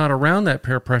she's not around that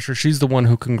peer pressure, she's the one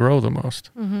who can grow the most.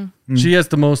 Mm-hmm. She has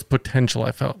the most potential,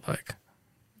 I felt like.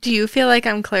 Do you feel like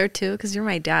I'm Claire too? Because you're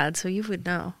my dad, so you would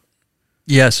know.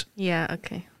 Yes. Yeah,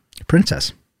 okay.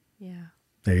 Princess. Yeah.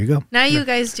 There you go. Now you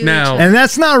guys do Now- each other. And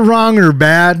that's not wrong or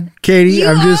bad, Katie. You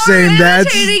I'm just are saying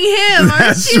that's imitating him, aren't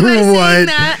that's you, by saying what.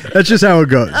 that? That's just how it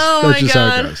goes. Oh, that's my just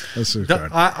God. how it goes. That's just how it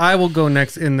goes. I will go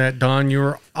next in that, Don, you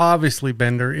were obviously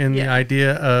Bender in the Yeah.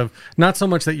 idea of not so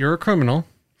much that you're a criminal,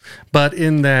 but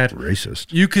in that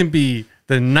Racist. you can be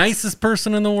the nicest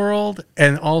person in the world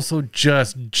and also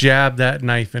just jab that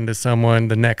knife into someone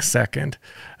the next second.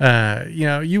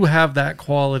 You have that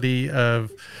quality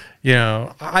of,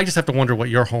 I just have to wonder what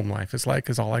your home life is like,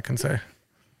 is all I can say.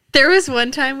 There was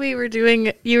one time you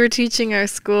were teaching our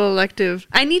school elective.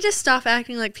 I need to stop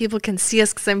acting like people can see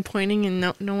us because I'm pointing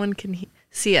and no one can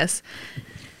see us.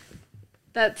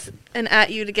 That's an at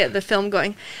you to get the film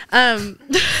going.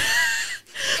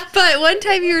 But one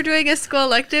time you were doing a school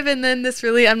elective, and then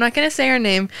I'm not going to say her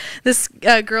name, this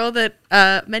girl that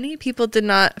many people did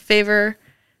not favor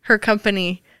her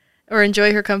company or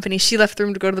enjoy her company. She left the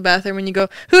room to go to the bathroom, and you go,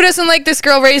 who doesn't like this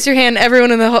girl? Raise your hand.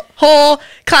 Everyone in the whole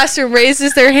classroom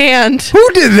raises their hand. Who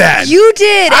did that? You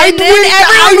did. And then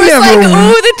everyone was like,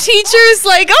 oh, the teacher's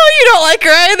like, oh, you don't like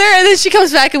her either. And then she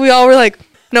comes back, and we all were like,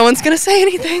 no one's going to say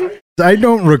anything. I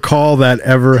don't recall that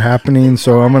ever happening,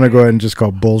 so I'm going to go ahead and just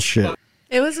call bullshit.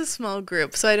 It was a small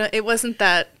group, so it wasn't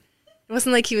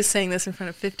like he was saying this in front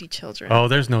of 50 children. Oh,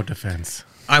 there's no defense.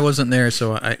 I wasn't there,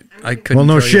 so I couldn't. Well,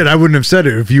 no tell you. shit. I wouldn't have said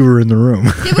it if you were in the room.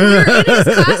 Yeah, but we were in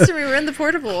his classroom. We were in the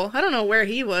portable. I don't know where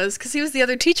he was because he was the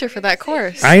other teacher for that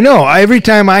course. I know. Every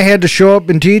time I had to show up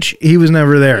and teach, he was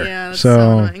never there. Yeah, that's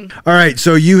so annoying. All right.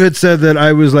 So you had said that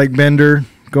I was like Bender.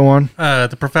 Go on.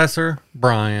 The professor,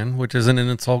 Brian, which isn't an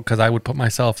insult because I would put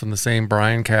myself in the same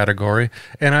Brian category.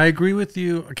 And I agree with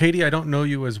you, Katie, I don't know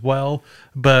you as well,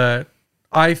 but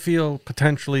I feel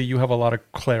potentially you have a lot of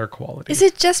Claire qualities. Is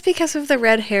it just because of the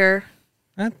red hair?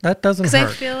 That doesn't Because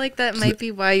hurt. I feel like that might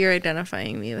be why you're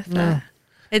identifying me with that.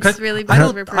 It's really because I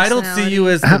of her don't, I don't see you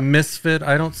personality. as the misfit.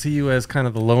 I don't see you as kind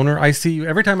of the loner. I see you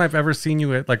every time I've ever seen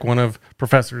you at like one of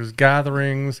Professor's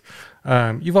gatherings.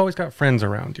 You've always got friends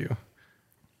around you.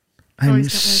 I'm Always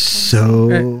got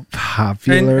so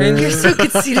popular. and You're so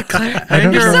conceited, Claire.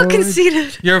 And You're so you're,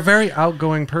 conceited. you're a very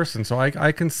outgoing person, so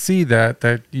I can see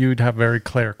that you'd have very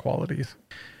Claire qualities.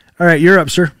 All right, you're up,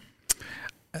 sir.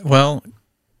 Well,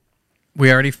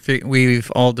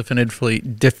 we've all definitively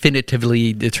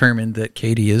determined that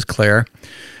Katie is Claire.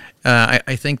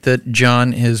 I think that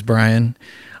John is Brian.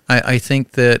 I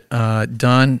think that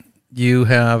Don, you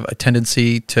have a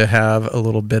tendency to have a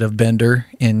little bit of Bender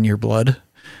in your blood.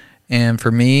 And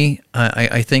for me,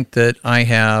 I think that I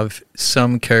have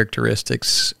some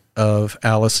characteristics of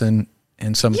Allison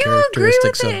and some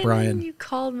characteristics of Brian. You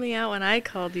called me out when I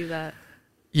called you that.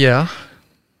 Yeah,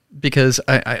 because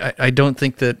I don't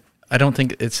think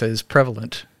it's as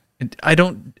prevalent. I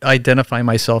don't identify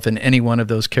myself in any one of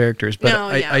those characters, but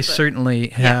I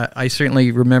certainly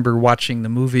remember watching the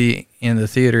movie in the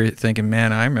theater thinking,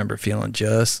 man, I remember feeling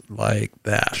just like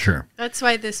that. Sure. That's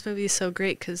why this movie is so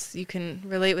great, because you can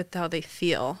relate with how they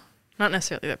feel, not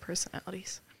necessarily their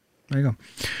personalities. There you go.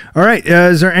 All right.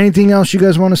 Is there anything else you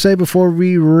guys want to say before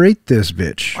we rate this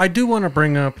bitch? I do want to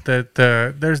bring up that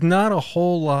there's not a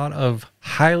whole lot of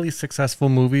highly successful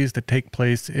movies that take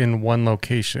place in one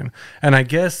location. And I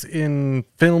guess in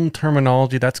film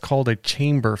terminology, that's called a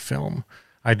chamber film.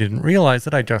 I didn't realize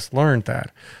that. I just learned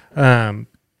that.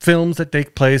 Films that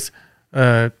take place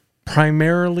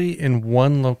primarily in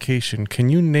one location. Can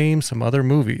you name some other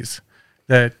movies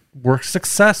that were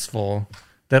successful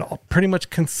that pretty much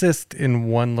consist in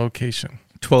one location?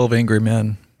 12 Angry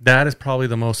Men. That is probably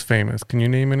the most famous. Can you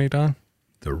name any, Don?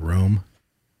 The Room.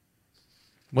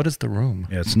 What is The Room?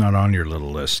 Yeah, it's not on your little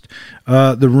list.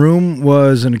 The Room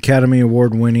was an Academy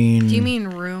Award winning... Do you mean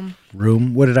Room?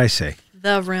 Room? What did I say?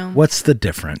 The Room. What's the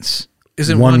difference?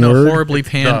 Isn't one word? a horribly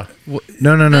No.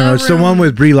 It's the Room. one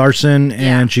with Brie Larson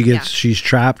and Yeah, she's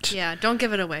trapped. Yeah, don't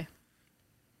give it away.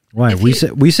 Why? If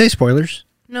We say spoilers.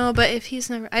 No, but if he's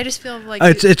never... I just feel like...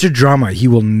 It's a drama. He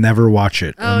will never watch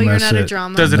it. Oh, you're not a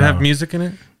drama. Does it No. have music in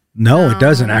it? No, it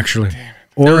doesn't actually.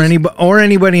 Or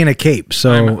anybody in a cape,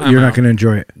 so I'm you're not out. going to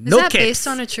enjoy it. Is that based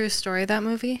on a true story, that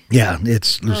movie? Yeah,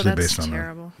 it's loosely that's based on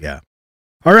terrible. that. Yeah.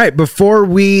 All right, before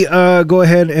we go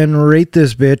ahead and rate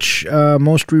this bitch,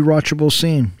 most rewatchable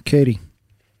scene, Katie.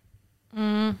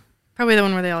 Probably the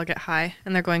one where they all get high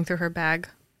and they're going through her bag.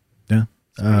 Yeah.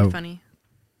 It's pretty funny.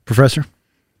 Professor?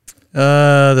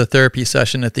 The therapy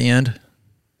session at the end.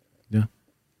 Yeah.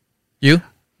 You?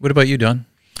 What about you, Don?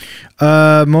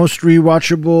 Most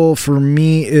rewatchable for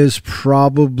me is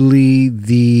probably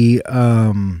the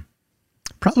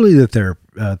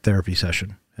therapy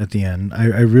session at the end.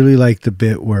 I really like the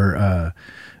bit where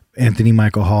Anthony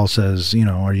Michael Hall says,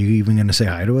 are you even going to say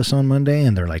hi to us on Monday?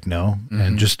 And they're like, no. Mm-hmm.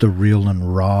 And just the real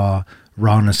and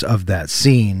rawness of that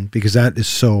scene, because that is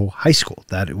so high school.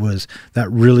 That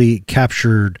really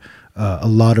captured a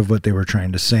lot of what they were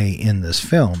trying to say in this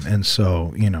film. And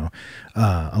so,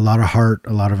 a lot of heart,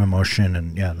 a lot of emotion,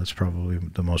 and yeah, that's probably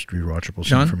the most rewatchable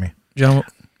scene for me. John,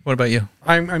 what about you?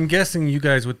 I'm guessing you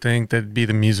guys would think that'd be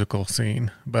the musical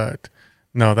scene, but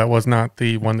no, that was not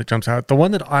the one that jumps out. The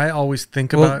one that I always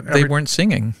think about. They weren't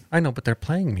singing. I know, but they're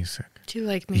playing music. Do you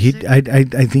like music? I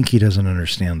think he doesn't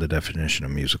understand the definition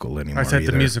of musical anymore. I said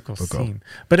either. the musical scene.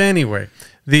 But anyway,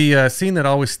 the scene that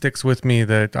always sticks with me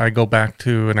that I go back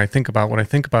to and I think about when I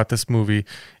think about this movie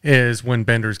is when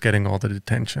Bender's getting all the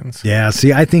detentions. Yeah,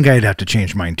 see, I think I'd have to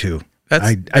change mine too.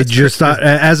 I just thought,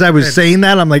 as I was saying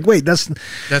that, I'm like, wait, that's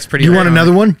pretty. You want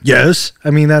another one? Yes.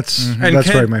 I mean, that's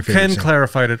probably my favorite. Ken scene.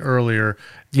 clarified it earlier.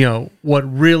 What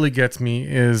really gets me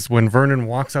is when Vernon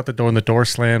walks out the door and the door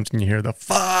slams and you hear the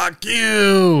 "fuck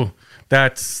you."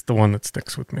 That's the one that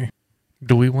sticks with me.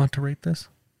 Do we want to rate this?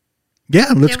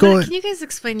 Yeah, let's go. Can you guys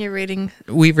explain your rating?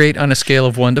 We rate on a scale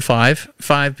of 1 to 5.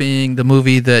 5 being the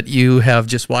movie that you have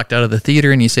just walked out of the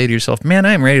theater and you say to yourself, "Man,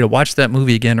 I'm ready to watch that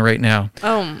movie again right now."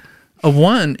 Oh. A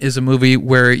 1 is a movie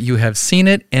where you have seen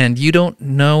it and you don't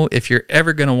know if you're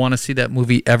ever going to want to see that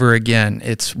movie ever again.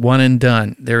 It's one and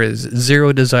done. There is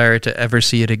zero desire to ever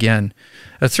see it again.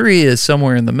 A 3 is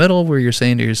somewhere in the middle where you're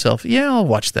saying to yourself, yeah, I'll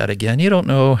watch that again. You don't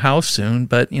know how soon,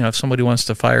 but if somebody wants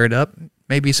to fire it up,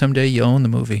 maybe someday you own the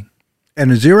movie.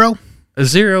 And a 0? A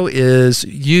 0 is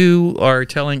you are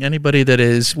telling anybody that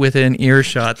is within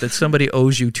earshot that somebody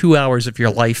owes you 2 hours of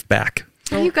your life back.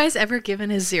 Have you guys ever given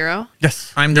a 0?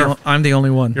 Yes. I'm the only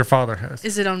one. Your father has.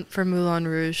 Is it for Moulin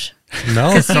Rouge? No.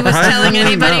 Because he was telling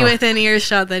anybody no. within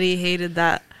earshot that he hated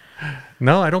that.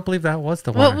 No, I don't believe that was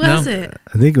the What one. was it?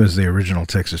 I think it was the original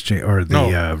Texas or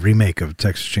the remake of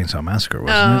Texas Chainsaw Massacre,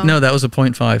 wasn't it? No, that was a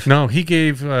 0.5. No, he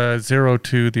gave 0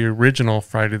 to the original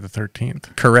Friday the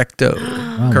 13th. Correcto.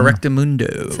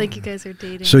 Correctamundo. It's like you guys are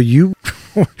dating. So you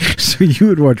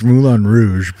would watch Moulin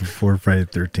Rouge before Friday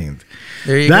the 13th.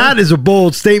 There you That go. is a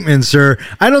bold statement, sir.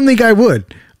 I don't think I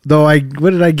would. Though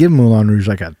what did I give Moulin Rouge?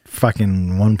 Like a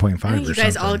fucking 1.5 or I think you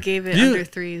guys something. all gave it under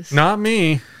 3s. Not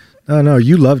me. No,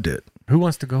 you loved it. Who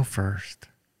wants to go first?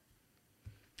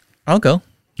 I'll go.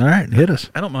 All right, hit us.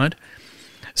 I don't mind.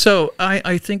 So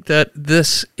I think that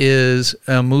this is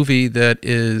a movie that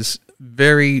is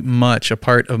very much a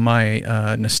part of my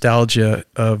nostalgia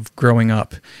of growing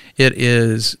up. It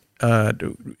is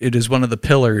one of the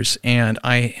pillars, and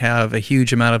I have a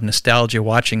huge amount of nostalgia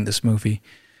watching this movie.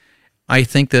 I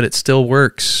think that it still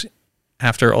works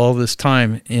after all this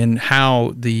time in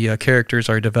how the characters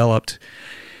are developed.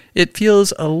 It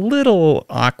feels a little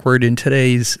awkward in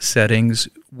today's settings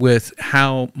with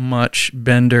how much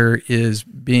Bender is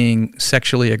being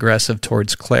sexually aggressive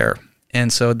towards Claire.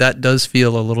 And so that does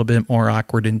feel a little bit more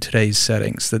awkward in today's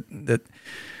settings.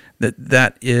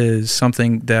 That is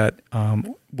something that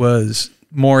was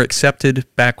more accepted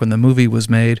back when the movie was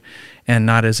made and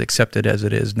not as accepted as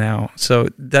it is now. So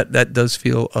that does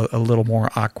feel a little more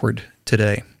awkward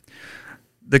today.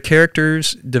 The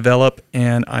characters develop,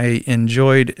 and I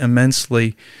enjoyed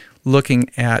immensely looking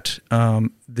at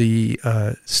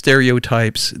the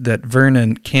stereotypes that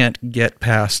Vernon can't get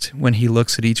past when he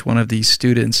looks at each one of these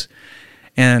students.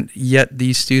 And yet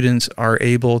these students are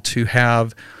able to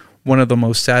have one of the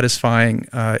most satisfying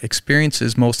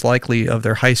experiences, most likely, of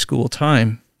their high school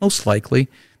time. Most likely.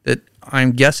 That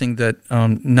I'm guessing that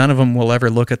none of them will ever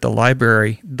look at the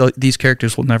library. These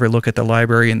characters will never look at the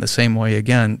library in the same way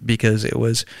again, because it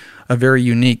was a very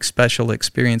unique, special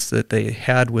experience that they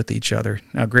had with each other.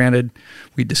 Now, granted,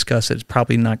 we discussed it's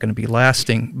probably not going to be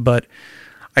lasting, but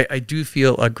I do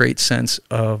feel a great sense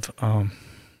of, I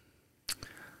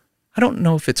don't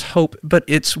know if it's hope, but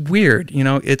it's weird. You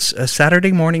know, it's a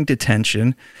Saturday morning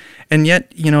detention, and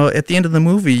yet, you know, at the end of the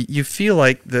movie, you feel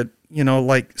like that, you know,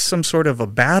 like some sort of a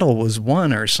battle was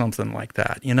won or something like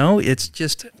that. You know, it's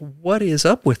just, what is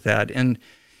up with that? And,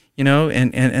 you know,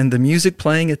 and the music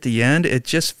playing at the end, it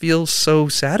just feels so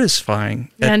satisfying.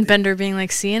 And Bender being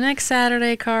like, see you next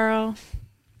Saturday, Carl.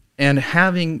 And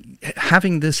having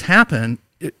this happen,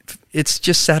 it's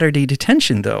just Saturday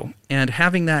detention, though. And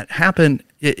having that happen,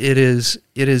 it is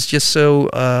just so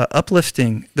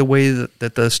uplifting the way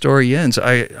that the story ends.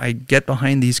 I get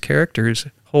behind these characters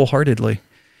wholeheartedly.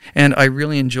 And I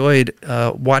really enjoyed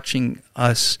watching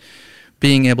us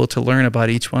being able to learn about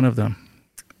each one of them.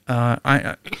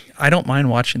 I don't mind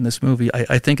watching this movie.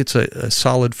 I think it's a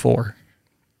solid 4.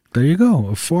 There you go.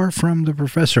 A 4 from the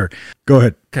professor. Go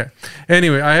ahead. Okay.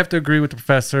 Anyway, I have to agree with the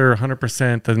professor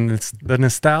 100%. The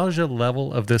nostalgia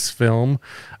level of this film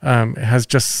has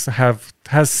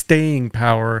staying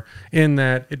power in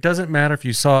that it doesn't matter if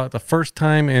you saw it the first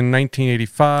time in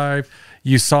 1985,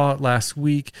 you saw it last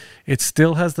week, it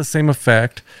still has the same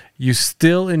effect. You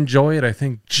still enjoy it, I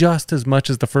think, just as much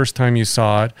as the first time you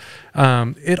saw it.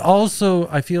 It also,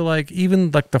 I feel like, even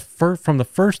like from the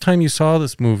first time you saw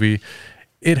this movie,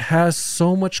 it has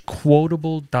so much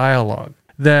quotable dialogue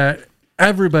that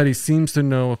everybody seems to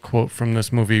know a quote from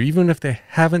this movie. Even if they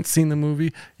haven't seen the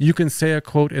movie, you can say a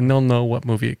quote and they'll know what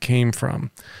movie it came from.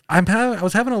 I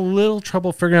was having a little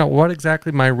trouble figuring out what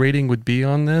exactly my rating would be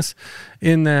on this,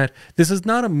 in that this is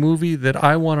not a movie that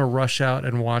I want to rush out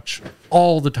and watch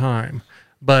all the time.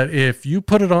 But if you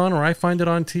put it on or I find it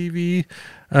on TV,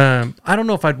 I don't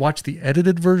know if I'd watch the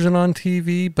edited version on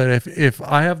TV, but if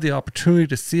I have the opportunity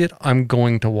to see it, I'm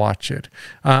going to watch it.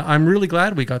 I'm really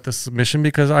glad we got this submission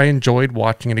because I enjoyed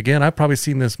watching it again. I've probably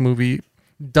seen this movie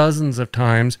dozens of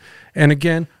times. And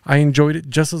again, I enjoyed it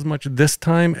just as much this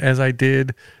time as I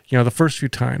did, the first few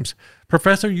times.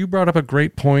 Professor, you brought up a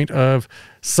great point of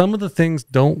some of the things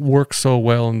don't work so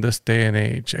well in this day and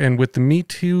age. And with the Me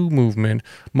Too movement,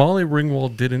 Molly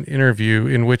Ringwald did an interview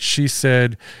in which she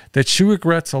said that she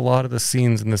regrets a lot of the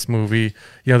scenes in this movie.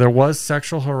 There was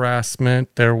sexual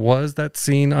harassment. There was that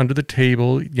scene under the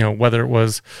table, whether it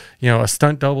was, a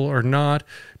stunt double or not.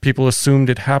 People assumed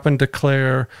it happened to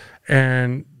Claire,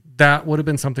 and that would have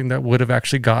been something that would have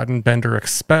actually gotten Bender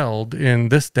expelled in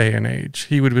this day and age.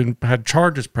 He would have had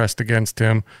charges pressed against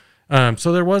him.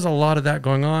 So there was a lot of that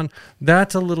going on.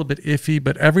 That's a little bit iffy,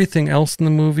 but everything else in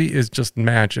the movie is just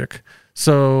magic.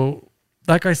 So,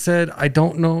 like I said, I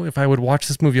don't know if I would watch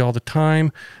this movie all the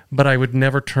time, but I would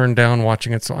never turn down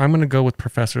watching it. So I'm going to go with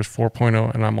Professor's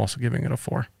 4.0, and I'm also giving it a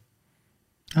 4.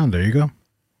 Oh, there you go.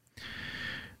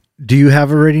 Do you have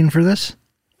a rating for this?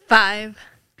 5.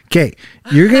 Okay,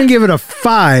 you're going to give it a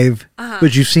 5,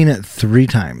 but you've seen it 3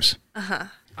 times.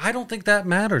 I don't think that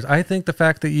matters. I think the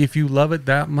fact that if you love it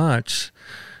that much,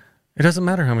 it doesn't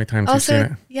matter how many times you've seen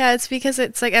it. Yeah, it's because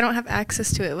it's like I don't have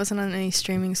access to it. It wasn't on any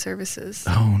streaming services.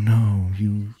 Oh, no.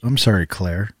 I'm sorry,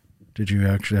 Claire. Did you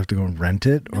actually have to go and rent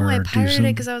it? No, I pirated it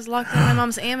because I was locked on my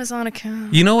mom's Amazon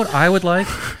account. You know what I would like?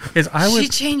 She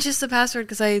changes the password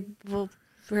because I will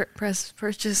press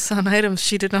purchase on items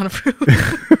she did not approve.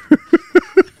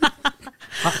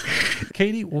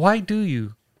 Katie, why do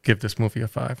you give this movie a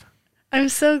 5? I'm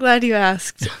so glad you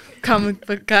asked, comic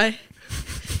book guy.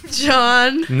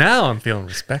 John. Now I'm feeling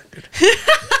respected.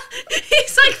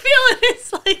 He's like feeling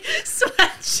his like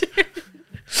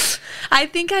sweatshirt. I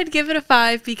think I'd give it a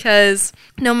 5 because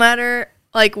no matter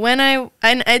like when I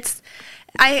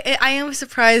am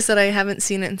surprised that I haven't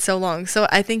seen it in so long. So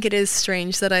I think it is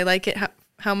strange that I like it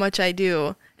how much I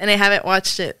do, and I haven't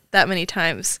watched it that many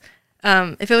times.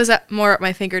 If it was more at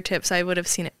my fingertips, I would have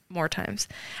seen it more times.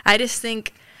 I just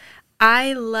think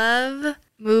I love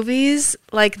movies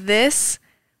like this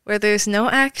where there's no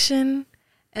action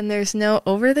and there's no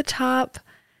over-the-top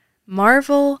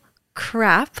Marvel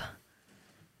crap,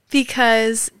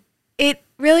 because it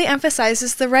really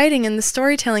emphasizes the writing and the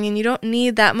storytelling, and you don't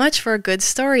need that much for a good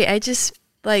story. I just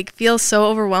like feel so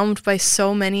overwhelmed by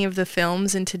so many of the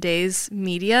films in today's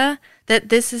media that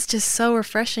this is just so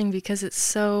refreshing because it's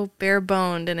so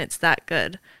bare-boned and it's that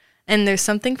good. And there's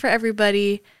something for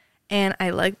everybody, and I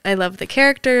love the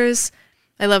characters.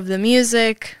 I love the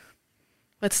music.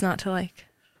 What's not to like?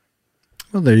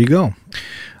 Well, there you go.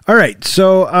 All right.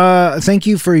 So thank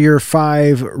you for your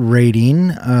 5 rating.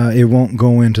 It won't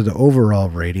go into the overall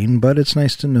rating, but it's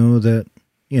nice to know that,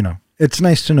 it's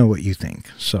nice to know what you think.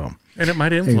 So, and it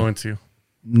might influence you.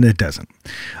 It doesn't.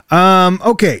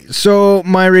 Okay. So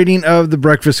my rating of The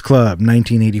Breakfast Club,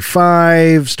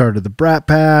 1985, started the Brat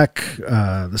Pack,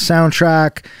 the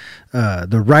soundtrack,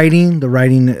 the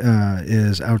writing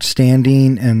is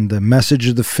outstanding, and the message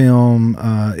of the film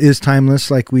is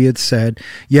timeless, like we had said.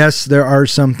 Yes, there are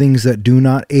some things that do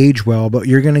not age well, but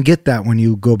you're going to get that when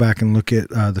you go back and look at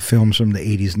the films from the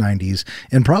 80s, 90s,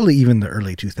 and probably even the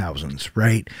early 2000s,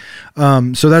 right?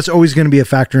 So that's always going to be a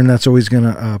factor, and that's always going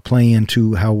to play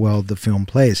into how well the film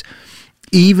plays.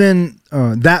 Even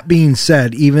that being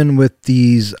said, even with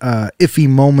these iffy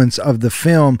moments of the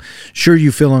film, sure,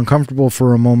 you feel uncomfortable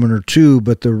for a moment or two,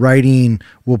 but the writing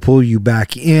will pull you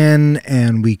back in,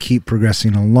 and we keep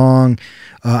progressing along.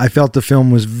 I felt the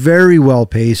film was very well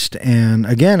paced, and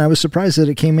again, I was surprised that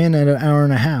it came in at an hour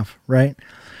and a half, right?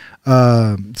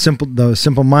 The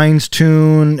Simple Minds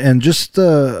tune, and just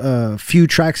the few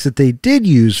tracks that they did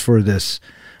use for this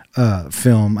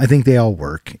film, I think they all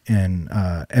work in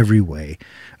every way.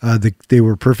 They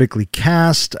were perfectly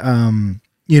cast.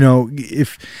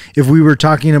 If we were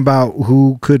talking about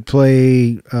who could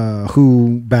play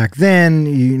who back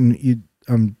then,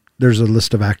 there's a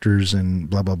list of actors and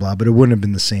blah blah blah, but it wouldn't have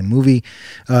been the same movie.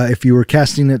 If you were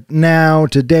casting it now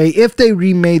today, if they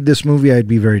remade this movie, I'd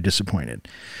be very disappointed.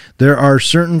 There are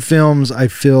certain films I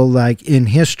feel like in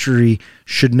history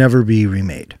should never be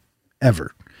remade,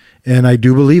 ever. And I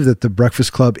do believe that The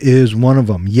Breakfast Club is one of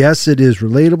them. Yes, it is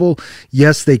relatable.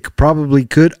 Yes, they probably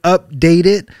could update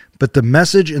it, but the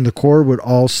message and the core would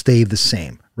all stay the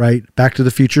same, right? Back to the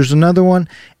Future is another one.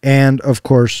 And, of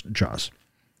course, Jaws.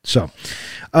 So,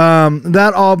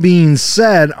 that all being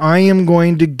said, I am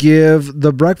going to give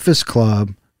The Breakfast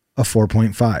Club a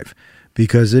 4.5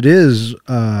 because it is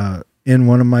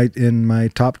in my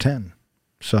top 10.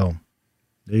 So,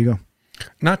 there you go.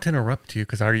 Not to interrupt you,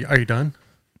 because are you done?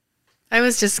 I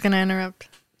was just going to interrupt.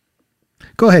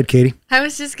 Go ahead, Katie. I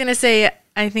was just going to say,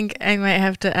 I think I might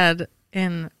have to add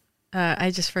in,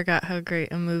 I just forgot how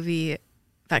great a movie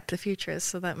Back to the Future is,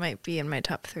 so that might be in my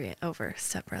top 3 over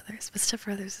Step Brothers. But Step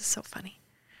Brothers is so funny.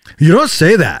 You don't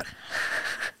say that.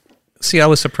 See, I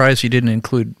was surprised you didn't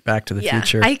include Back to the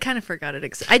Future. I kind of forgot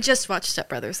it. I just watched Step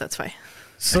Brothers, that's why.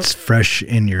 So, it's fresh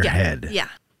in your head. Yeah.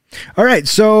 All right,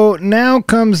 so now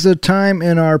comes the time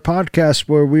in our podcast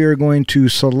where we are going to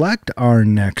select our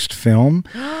next film.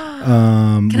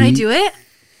 Can I do it?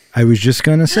 I was just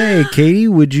going to say, Katie,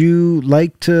 would you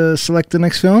like to select the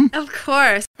next film? Of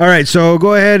course. All right, so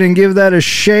go ahead and give that a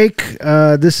shake.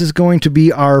 This is going to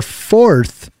be our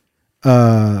 4th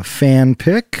fan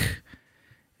pick,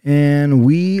 and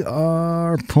we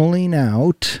are pulling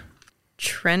out...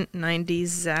 Trent 90s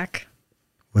Zach.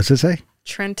 What's it say?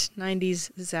 Trent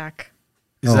 90s Zach.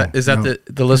 Is that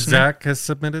the listener? Zach has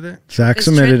submitted it? Zach Is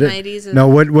submitted Trent it. 90s No,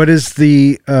 what is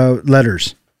the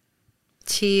letters?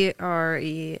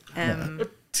 TREM.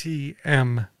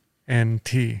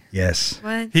 TMNT. Yes.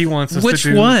 What? He wants us Which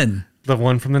to do one? the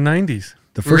one from the 90s.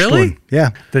 The first Really? one. Yeah.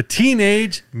 The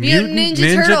Teenage Mutant Mutant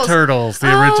Ninja Ninja Turtles,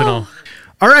 the original.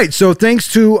 All right, so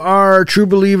thanks to our true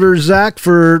believer, Zach,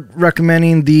 for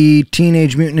recommending the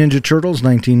Teenage Mutant Ninja Turtles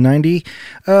 1990.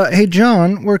 Hey,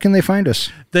 John, where can they find us?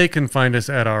 They can find us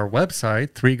at our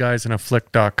website,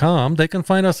 3guysinaFlick.com. They can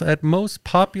find us at most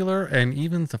popular and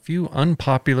even a few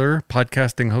unpopular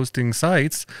podcasting hosting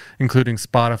sites, including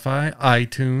Spotify,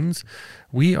 iTunes.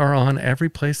 We are on every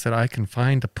place that I can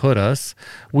find to put us.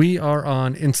 We are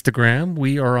on Instagram.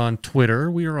 We are on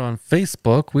Twitter. We are on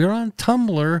Facebook. We are on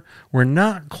Tumblr. We're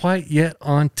not quite yet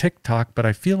on TikTok, but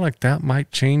I feel like that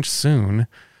might change soon.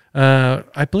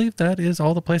 I believe that is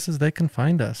all the places they can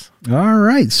find us. All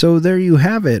right, so there you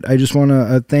have it. I just want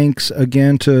to thanks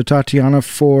again to Tatiana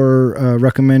for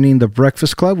recommending The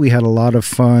Breakfast Club. We had a lot of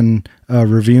fun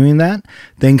reviewing that.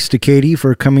 Thanks to Katie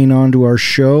for coming on to our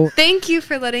show. Thank you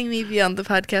for letting me be on the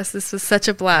podcast. This was such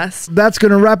a blast. That's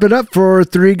going to wrap it up for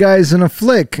Three Guys in a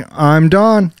Flick. I'm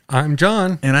Don. I'm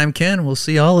John. And I'm Ken. We'll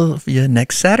see all of you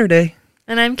next Saturday.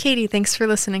 And I'm Katie. Thanks for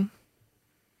listening.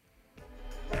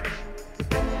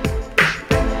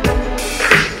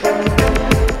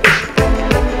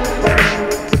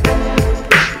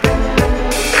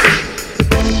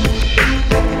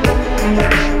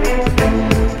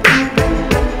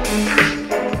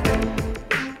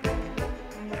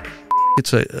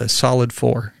 It's a solid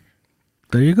 4.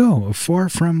 There you go. A 4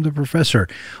 from the professor.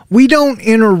 We don't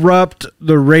interrupt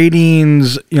the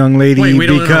ratings, young lady, Wait, we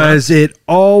don't because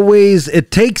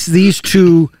it takes these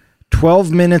two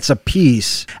 12 minutes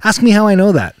apiece. Ask me how I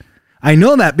know that. I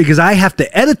know that because I have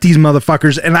to edit these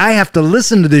motherfuckers and I have to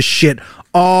listen to this shit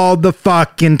all the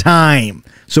fucking time.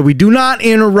 So we do not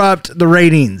interrupt the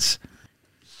ratings.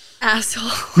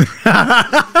 Asshole.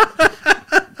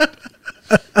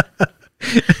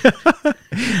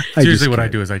 Usually what I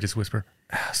do is I just whisper,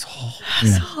 asshole.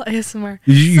 Asshole ASMR.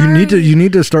 You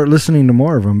need to start listening to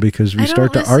more of them because we I don't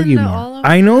start to listen argue to more. all of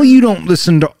I know you don't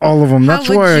listen to all of them. That's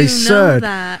How would why I you know said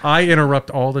that? I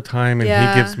interrupt all the time and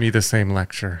Yeah. he gives me the same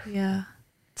lecture. Yeah.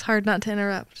 It's hard not to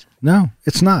interrupt. no,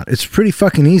 it's not. It's pretty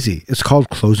fucking easy. It's called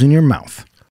closing your mouth.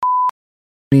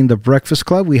 The Breakfast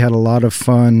Club. We had a lot of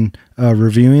fun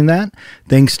reviewing that.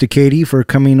 Thanks to Katie for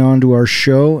coming on to our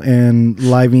show and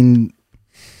living.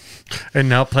 And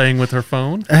now playing with her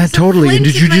phone. Totally. And flint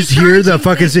did in you my just hear the charging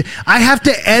fucking... thing. I have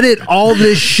to edit all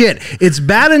this shit. It's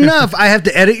bad enough I have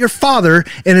to edit your father,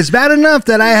 and it's bad enough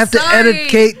that I have to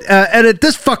sorry. edit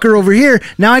this fucker over here.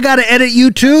 Now I got to edit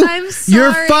you too? I'm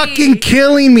You're sorry. fucking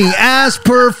killing me, as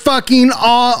per fucking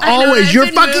always. You're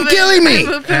fucking killing me. I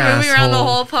moved around the Asshole.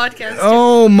 whole podcast.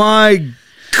 Oh my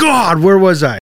God, where was I?